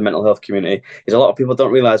us for the mental health community, is a lot of people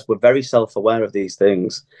don't realize we're very self-aware of these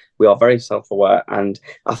things. We are very self-aware. And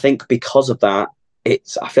I think because of that,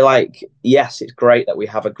 I feel like, yes, it's great that we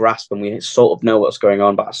have a grasp and we sort of know what's going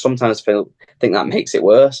on, but I sometimes think that makes it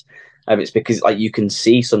worse. It's because like you can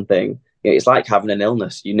see something. It's like having an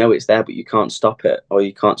illness. It's there, but you can't stop it or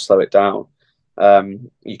you can't slow it down.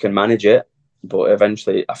 You can manage it, but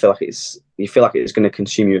eventually you feel like it's going to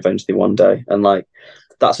consume you eventually one day. And like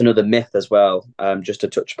that's another myth as well, just to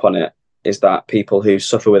touch upon it, is that people who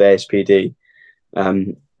suffer with ASPD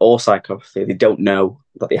or psychopathy, they don't know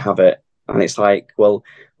that they have it. And it's like, well,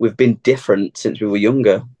 we've been different since we were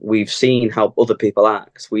younger. We've seen how other people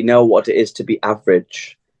act. We know what it is to be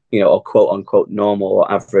average, or quote unquote normal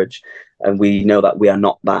or average, and we know that we are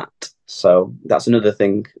not that. So that's another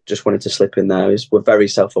thing just wanted to slip in there, is we're very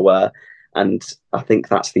self-aware. And I think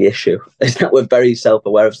that's the issue, is that we're very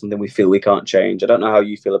self-aware of something we feel we can't change. I don't know how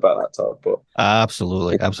you feel about that, Todd, but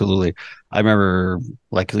absolutely. I remember,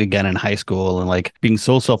 like, again in high school and like being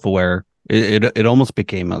so self-aware, it almost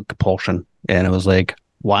became a compulsion. And it was like,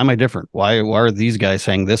 why am I different? Why are these guys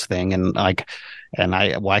saying this thing? And like,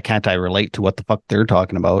 why can't I relate to what the fuck they're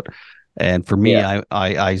talking about? And for me, yeah.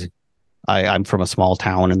 I'm from a small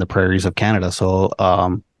town in the prairies of Canada,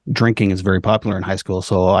 so drinking is very popular in high school.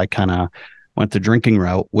 So I kind of went the drinking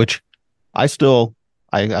route, which I've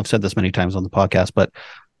said this many times on the podcast, but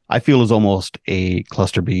I feel is almost a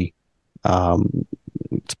cluster B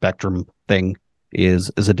spectrum thing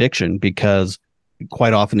is addiction, because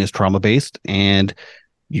quite often is trauma based, and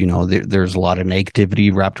there's a lot of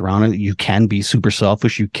negativity wrapped around it. You can be super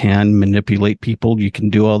selfish, you can manipulate people, you can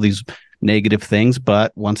do all these negative things,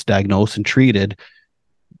 but once diagnosed and treated,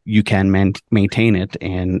 you can maintain it.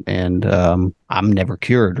 And I'm never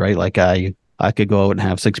cured, right? Like I could go out and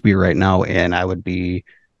have 6 beer right now and I would be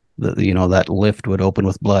that lift would open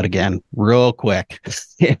with blood again real quick.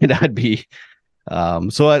 And I'd be,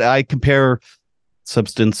 so I compare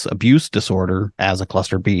substance abuse disorder as a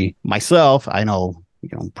cluster B myself. I know,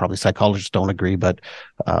 probably psychologists don't agree, but,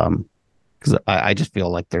 because I just feel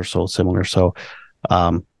like they're so similar. So,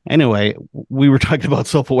 anyway, we were talking about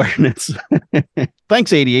self-awareness.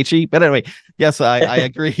 Thanks, ADHD. But anyway, yes, I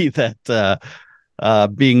agree that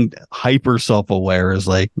being hyper self-aware is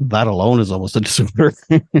like, that alone is almost a disorder.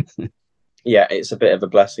 Yeah, it's a bit of a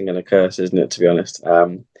blessing and a curse, isn't it, to be honest?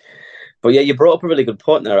 But yeah, you brought up a really good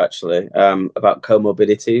point there, actually, about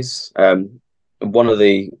comorbidities. One of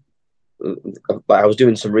the I was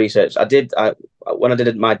doing some research. When I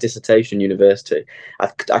did my dissertation in university,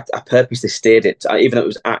 I purposely steered it, even though it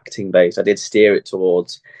was acting based, I did steer it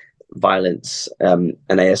towards violence and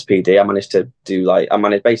ASPD. I managed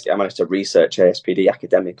to research ASPD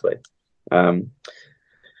academically. And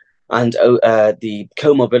the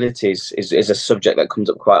comorbidities is a subject that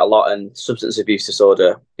comes up quite a lot, and substance abuse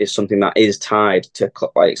disorder is something that is tied to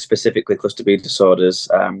specifically cluster B disorders.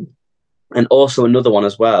 And also another one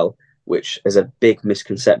as well, which is a big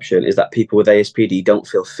misconception, is that people with ASPD don't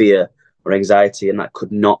feel fear or anxiety, and that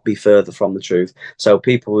could not be further from the truth. So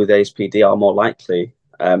people with ASPD are more likely,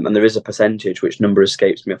 and there is a percentage, which number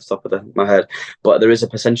escapes me off the top of my head, but there is a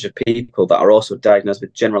percentage of people that are also diagnosed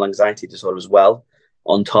with general anxiety disorder as well,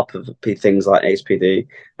 on top of things like ASPD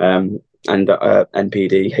and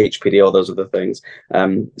NPD, HPD, all those other things.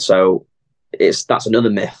 So that's another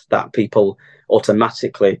myth, that people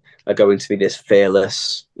automatically are going to be this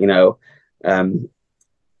fearless, again,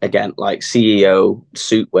 like CEO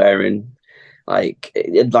suit wearing, like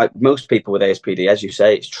most people with ASPD, as you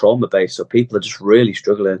say, it's trauma based. So people are just really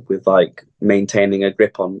struggling with like maintaining a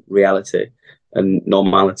grip on reality and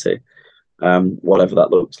normality, whatever that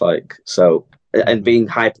looks like. So, and being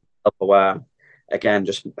hyper aware again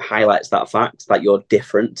just highlights that fact that you're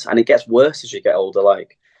different, and it gets worse as you get older.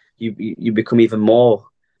 Like you become even more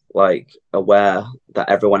like aware that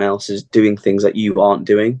everyone else is doing things that you aren't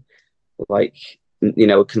doing. Like,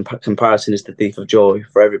 comparison is the thief of joy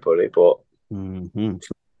for everybody, but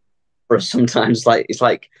for us sometimes, like it's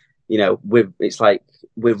like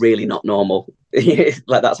we're really not normal.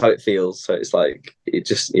 Like that's how it feels. So it's like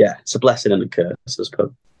it's a blessing and a curse, I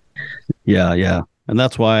suppose. Yeah. And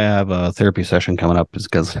that's why I have a therapy session coming up, is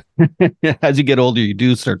because as you get older, you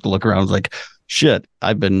do start to look around. It's like, shit,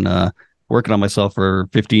 I've been working on myself for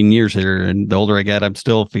 15 years here. And the older I get, I'm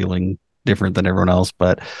still feeling different than everyone else.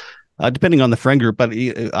 But depending on the friend group, but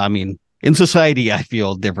I mean, in society, I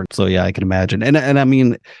feel different. So yeah, I can imagine. And I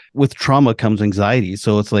mean, with trauma comes anxiety.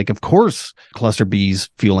 So it's like, of course, cluster Bs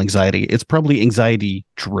feel anxiety. It's probably anxiety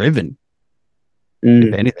driven,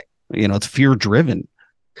 if anything. It's fear driven.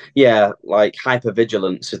 Yeah, like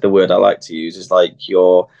hypervigilance is the word I like to use. Is like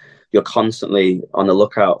you're constantly on the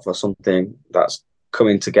lookout for something that's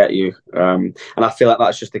coming to get you. And I feel like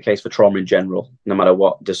that's just the case for trauma in general. No matter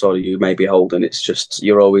what disorder you may be holding, it's just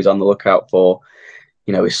you're always on the lookout for,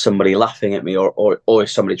 is somebody laughing at me, or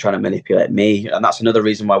is somebody trying to manipulate me? And that's another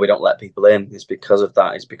reason why we don't let people in, is because of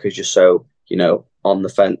that. Is because you're so, on the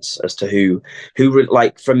fence as to who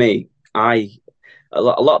like for me, a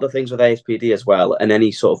lot of the things with ASPD as well, and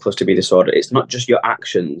any sort of cluster B disorder, it's not just your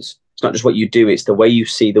actions, it's not just what you do, it's the way you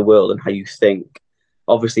see the world and how you think.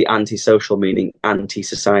 Obviously, antisocial meaning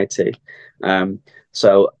anti-society.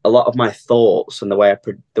 So a lot of my thoughts and the way I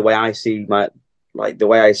see the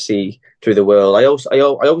way I see through the world, I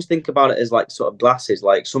always think about it as like sort of glasses.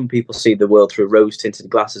 Like some people see the world through rose-tinted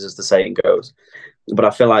glasses, as the saying goes. But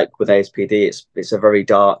I feel like with ASPD, it's a very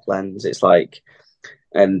dark lens. It's like,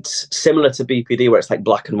 and similar to BPD, where it's like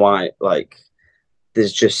black and white. Like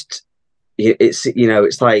there's just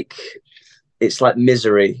it's like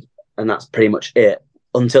misery, and that's pretty much it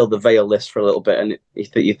until the veil lifts for a little bit, and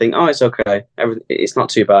you think, oh, it's okay, it's not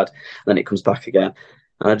too bad, and then it comes back again.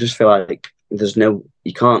 And I just feel like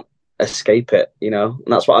you can't escape it, and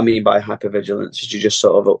that's what I mean by hypervigilance. Is you just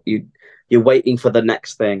sort of you're waiting for the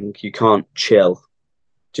next thing. You can't chill.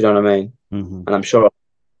 Do you know what I mean? Mm-hmm. And I'm sure I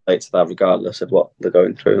relate to that regardless of what they're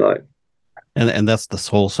going through. Like, and that's the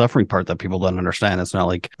whole suffering part that people don't understand. It's not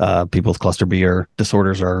like people with cluster B or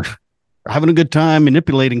disorders are having a good time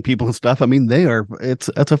manipulating people and stuff. I mean, it's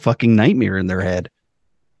a fucking nightmare in their head.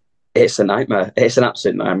 It's a nightmare. It's an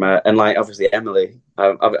absolute nightmare. And like, obviously Emily,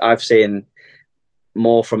 I've seen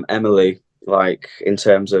more from Emily, like in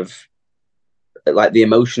terms of like the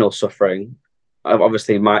emotional suffering.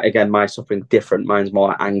 Obviously my suffering different. Mine's more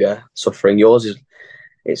like anger suffering. Yours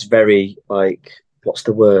it's very like, what's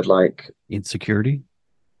the word? Like insecurity.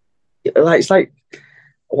 Like it's like,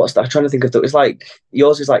 what's that? I'm trying to think of it's like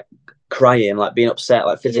yours is like crying, like being upset,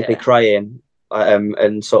 like physically crying,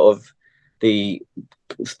 and sort of the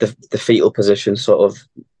fetal position sort of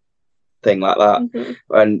thing like that.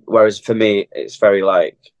 And whereas for me, it's very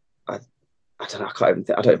like I don't know. I can't even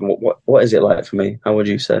think. I don't even what is it like for me? How would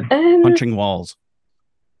you say? Punching walls.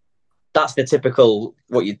 That's the typical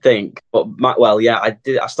what you'd think. But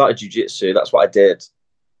I started jiu-jitsu. That's what I did.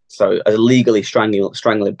 So illegally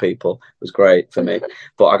strangling people was great for me.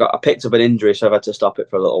 But I picked up an injury, so I've had to stop it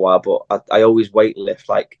for a little while. But I always weightlift.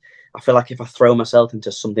 Like I feel like if I throw myself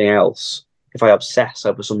into something else, if I obsess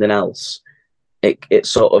over something else, it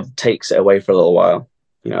sort of takes it away for a little while,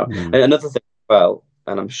 you know. And another thing as well,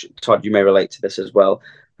 and I'm sure, Todd, you may relate to this as well,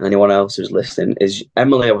 and anyone else who's listening, is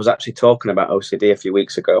Emily. I was actually talking about OCD a few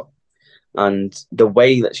weeks ago, and the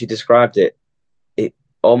way that she described it, it's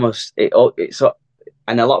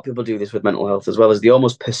and a lot of people do this with mental health as well, as they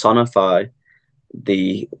almost personify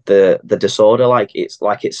the disorder, like it's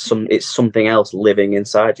something else living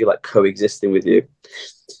inside you, like coexisting with you.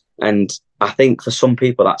 And I think for some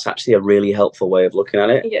people that's actually a really helpful way of looking at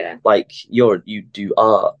it. Yeah. Like you do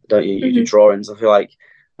art, don't you? You do drawings. I feel like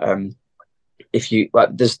if you like,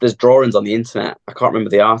 there's drawings on the internet. I can't remember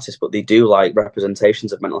the artist, but they do like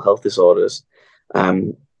representations of mental health disorders,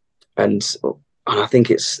 and I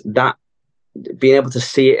think it's that being able to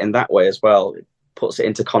see it in that way as well, it puts it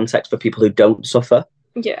into context for people who don't suffer.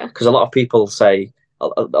 Yeah. Because a lot of people say, a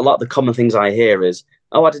lot of the common things I hear is,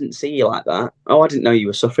 oh, I didn't see you like that. Oh, I didn't know you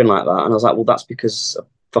were suffering like that. And I was like, well, that's because I've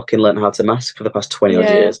fucking learned how to mask for the past 20 odd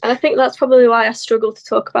years. And I think that's probably why I struggle to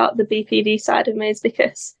talk about the BPD side of me, is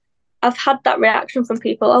because I've had that reaction from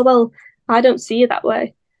people. Oh, well, I don't see you that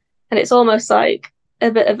way. And it's almost like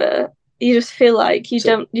a bit of you just feel like you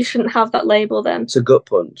shouldn't have that label then. It's a gut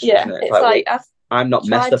punch. Yeah. Isn't it? It's like I'm not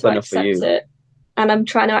messed up enough for you. It, and I'm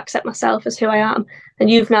trying to accept myself as who I am.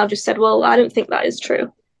 And you've now just said, well, I don't think that is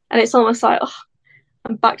true. And it's almost like, oh,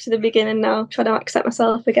 I'm back to the beginning now, trying to accept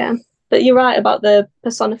myself again. But you're right about the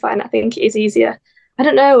personifying. I think it is easier. I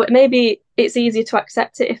don't know, maybe it's easier to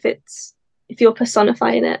accept it if you're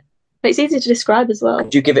personifying it. But it's easier to describe as well.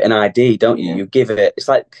 You give it an ID, don't you? You give it, it's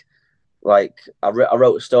like I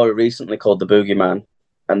wrote a story recently called The Boogeyman,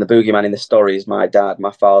 and the boogeyman in the story is my dad,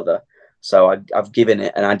 my father. So I've given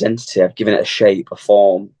it an identity, I've given it a shape, a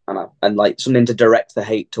form, and like something to direct the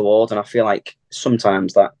hate towards. And I feel like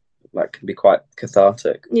sometimes that can be quite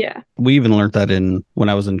cathartic. Yeah. We even learned that when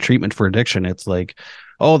I was in treatment for addiction. It's like,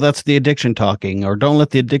 oh, that's the addiction talking, or don't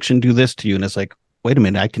let the addiction do this to you. And it's like, wait a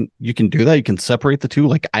minute, you can do that. You can separate the two.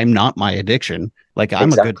 Like, I'm not my addiction. Like,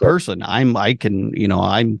 I'm a good person.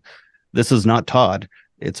 This is not Todd.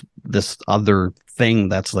 It's this other thing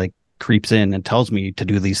that's like creeps in and tells me to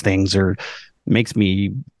do these things, or makes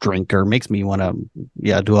me drink, or makes me want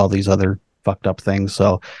to, do all these other fucked up things.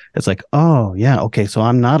 So it's like, oh yeah, okay, so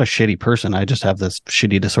I'm not a shitty person. I just have this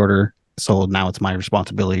shitty disorder. So now it's my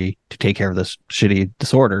responsibility to take care of this shitty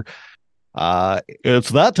disorder. It's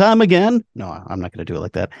that time again. No, I'm not going to do it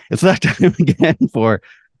like that. It's that time again for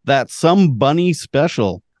that Some Bunny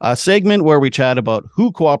special, a segment where we chat about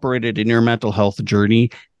who cooperated in your mental health journey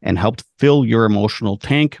and helped fill your emotional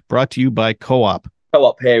tank, brought to you by Co-op.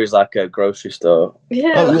 Co-op here is like a grocery store.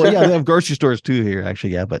 Yeah. Oh, well, yeah, they have grocery stores too here,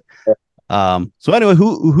 actually. Yeah, but so anyway,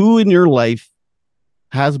 who in your life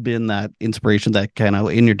has been that inspiration that kind of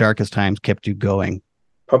in your darkest times kept you going?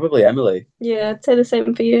 Probably Emily. Yeah, I'd say the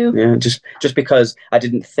same for you. Yeah, just because I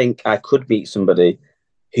didn't think I could meet somebody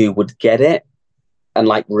who would get it and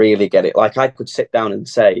like really get it. Like I could sit down and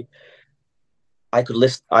say, I could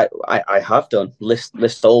list all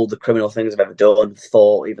the criminal things I've ever done,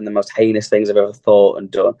 thought, even the most heinous things I've ever thought and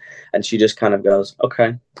done. And she just kind of goes,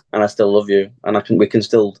 okay, and I still love you, and we can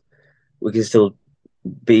still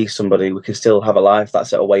be somebody, we can still have a life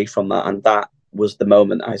that's away from that. And that was the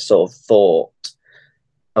moment I sort of thought,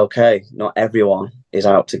 okay, not everyone is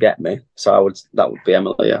out to get me. So that would be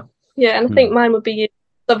Emily, yeah. Yeah, and I think mine would be you.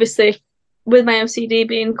 Obviously, with my OCD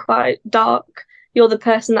being quite dark, you're the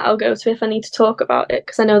person that I'll go to if I need to talk about it,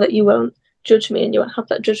 because I know that you won't judge me and you won't have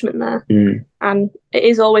that judgment there. And it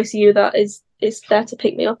is always you that is there to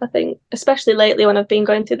pick me up, I think. Especially lately when I've been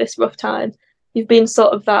going through this rough time. You've been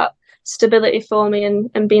sort of that stability for me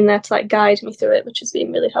and being there to like guide me through it, which has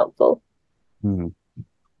been really helpful.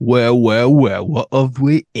 Well, what have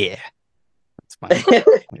we here? That's fine.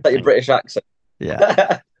 Like your British accent.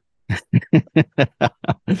 Yeah.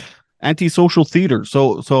 Antisocial theater.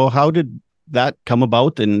 So how did that come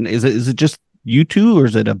about? And is it just you two, or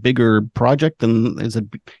is it a bigger project? And is it,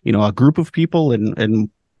 a group of people? And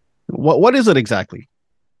what is it exactly?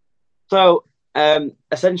 So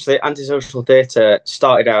essentially, Antisocial Theatre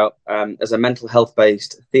started out as a mental health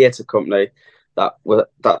based theatre company that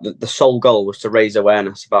the sole goal was to raise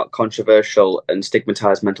awareness about controversial and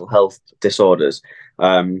stigmatized mental health disorders,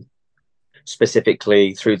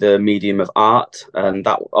 specifically through the medium of art. And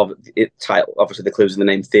that obviously the clues in the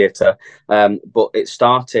name theatre. But it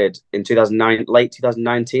started in 2009, late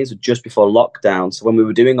 2019, so just before lockdown. So when we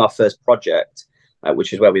were doing our first project,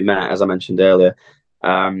 which is where we met, as I mentioned earlier,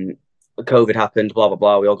 COVID happened, blah, blah,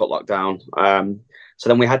 blah. We all got locked down. So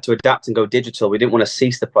then we had to adapt and go digital. We didn't want to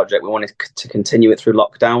cease the project. We wanted to continue it through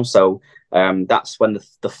lockdown. So that's when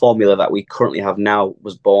the formula that we currently have now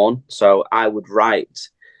was born. So I'd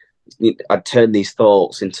turn these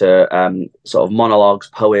thoughts into sort of monologues,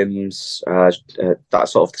 poems, that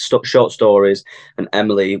sort of short stories, and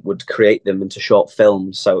Emily would create them into short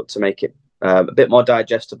films. So to make it a bit more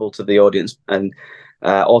digestible to the audience, and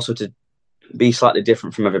also to be slightly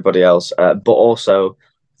different from everybody else, but also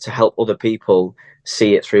to help other people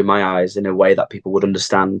see it through my eyes in a way that people would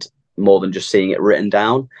understand more than just seeing it written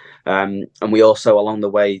down. And we also, along the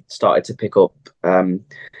way, started to pick up the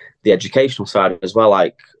educational side as well.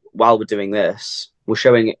 Like, while we're doing this, we're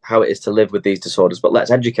showing how it is to live with these disorders, but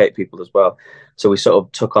let's educate people as well. So we sort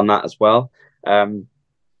of took on that as well. And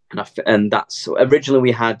that's originally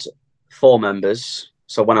we had 4 members.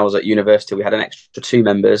 So when I was at university, we had an extra 2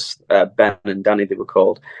 members, Ben and Danny, they were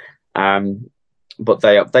called. But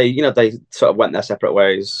they sort of went their separate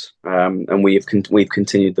ways, and we've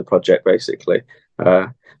continued the project basically.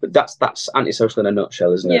 But that's Antisocial in a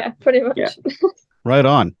nutshell, isn't it? Yeah, pretty much. Yeah. Right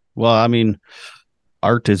on. Well, I mean,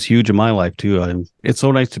 art is huge in my life too. It's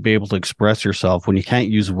so nice to be able to express yourself when you can't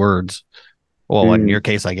use words. Well, in your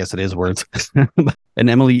case, I guess it is words. And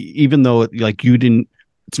Emily, even though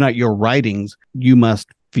it's not your writings, you must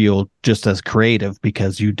feel just as creative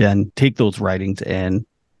because you then take those writings and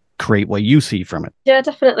create what you see from it. Yeah,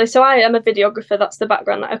 definitely. So I am a videographer. That's the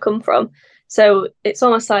background that I come from. So it's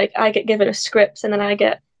almost like I get given a script and then I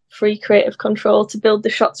get free creative control to build the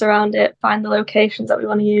shots around it, find the locations that we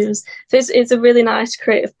want to use. So it's a really nice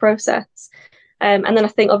creative process. And then I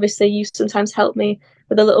think obviously you sometimes help me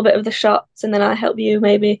with a little bit of the shots, and then I help you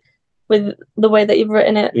maybe with the way that you've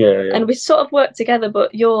written it. Yeah. And we sort of work together,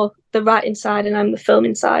 but you're the writing side and I'm the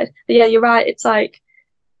filming side. But yeah, you're right. It's like,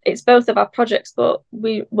 it's both of our projects, but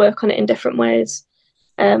we work on it in different ways.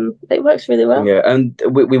 It works really well. Yeah, and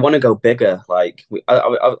we want to go bigger. Like,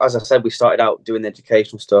 as I said, we started out doing the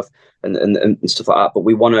educational stuff and stuff like that, but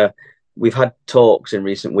we've had talks in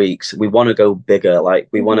recent weeks. We want to go bigger. Like,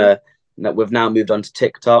 we want to, we've now moved on to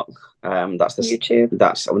TikTok. That's YouTube.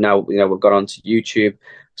 That's now, we've gone on to YouTube.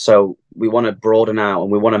 So we want to broaden out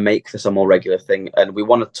and we want to make this a more regular thing. And we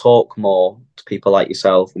want to talk more to people like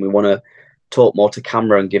yourself, and we want to talk more to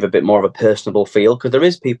camera and give a bit more of a personable feel, because there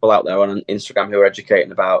is people out there on Instagram who are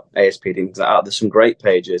educating about ASPD and things like that. There's some great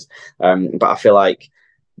pages, but I feel like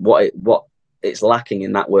what it's lacking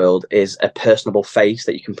in that world is a personable face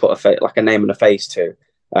that you can put like a name and a face to.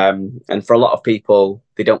 And for a lot of people,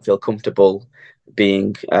 they don't feel comfortable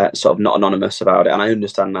being sort of not anonymous about it, and I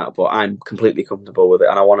understand that, but I'm completely comfortable with it,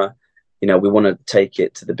 and I want to, we want to take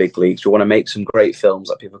it to the big leagues. We want to make some great films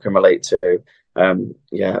that people can relate to.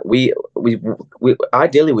 We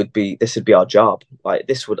ideally this would be our job. Like,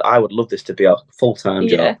 I would love this to be our full-time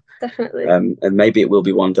job. Yeah, definitely. And maybe it will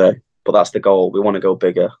be one day, but that's the goal. We want to go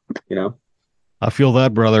bigger, I feel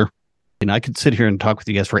that, brother. And I could sit here and talk with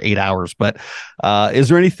you guys for 8 hours, but is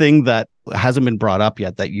there anything that hasn't been brought up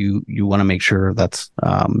yet that you want to make sure that's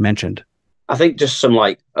mentioned? I think just some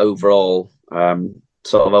like overall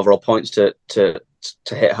points to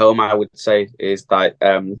hit home, I would say, is that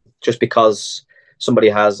just because somebody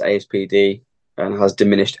has ASPD and has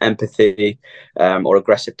diminished empathy or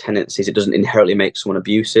aggressive tendencies, it doesn't inherently make someone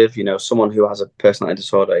abusive. Someone who has a personality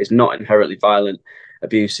disorder is not inherently violent,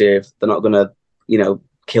 abusive. They're not going to,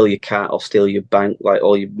 kill your cat or steal your bank, like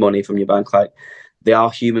all your money from your bank. Like, they are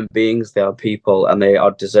human beings, they are people, and they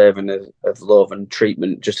are deserving of love and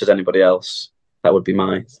treatment just as anybody else. That would be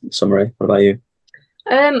my summary. What about you?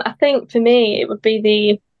 I think for me, it would be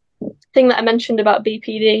the thing that I mentioned about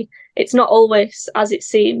BPD. It's not always as it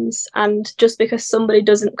seems. And just because somebody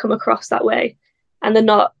doesn't come across that way and they're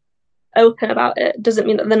not open about it, doesn't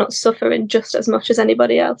mean that they're not suffering just as much as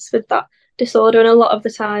anybody else with that disorder. And a lot of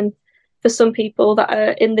the time, for some people that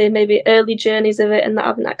are in the maybe early journeys of it and that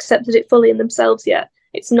haven't accepted it fully in themselves yet,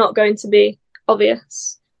 it's not going to be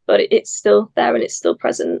obvious, but it's still there and it's still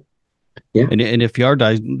present. Yeah. And if you are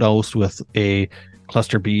diagnosed with a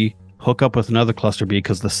cluster B, hook up with another cluster B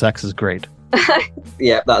because the sex is great.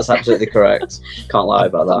 Yeah, that's absolutely correct. Can't lie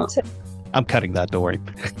about that. I'm cutting that, don't worry.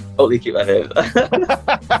 Totally keep that in.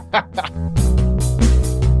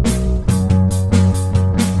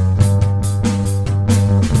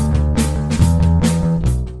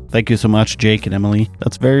 Thank you so much, Jake and Emily.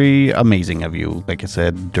 That's very amazing of you. Like I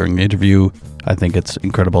said during the interview, I think it's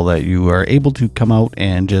incredible that you are able to come out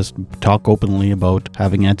and just talk openly about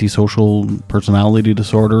having antisocial personality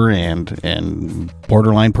disorder and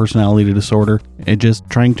borderline personality disorder, and just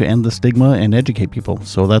trying to end the stigma and educate people.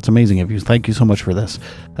 So that's amazing of you. Thank you so much for this.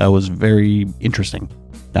 That was very interesting.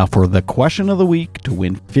 Now for the question of the week to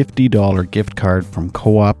win $50 gift card from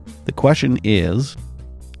Co-op, the question is,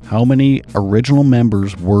 how many original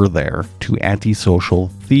members were there to Antisocial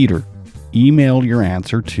Theater? Email your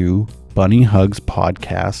answer to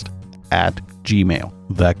bunnyhugspodcast@gmail.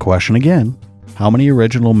 That question again, how many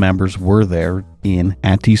original members were there in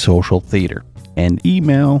Antisocial Theater? And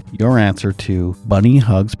email your answer to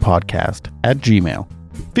bunnyhugspodcast@gmail.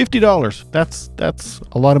 $50. That's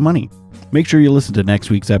a lot of money. Make sure you listen to next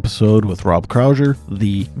week's episode with Rob Krauser,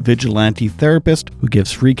 the vigilante therapist who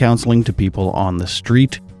gives free counseling to people on the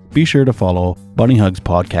street. Be sure to follow Bunny Hugs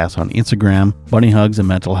Podcast on Instagram, Bunny Hugs and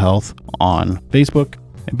Mental Health on Facebook,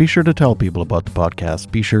 and be sure to tell people about the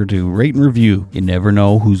podcast. Be sure to rate and review. You never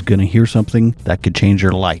know who's going to hear something that could change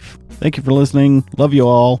your life. Thank you for listening. Love you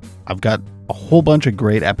all. I've got a whole bunch of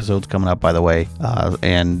great episodes coming up, by the way,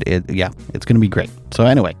 and it's going to be great. So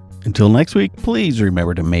anyway, until next week, please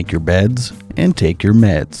remember to make your beds and take your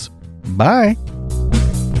meds. Bye.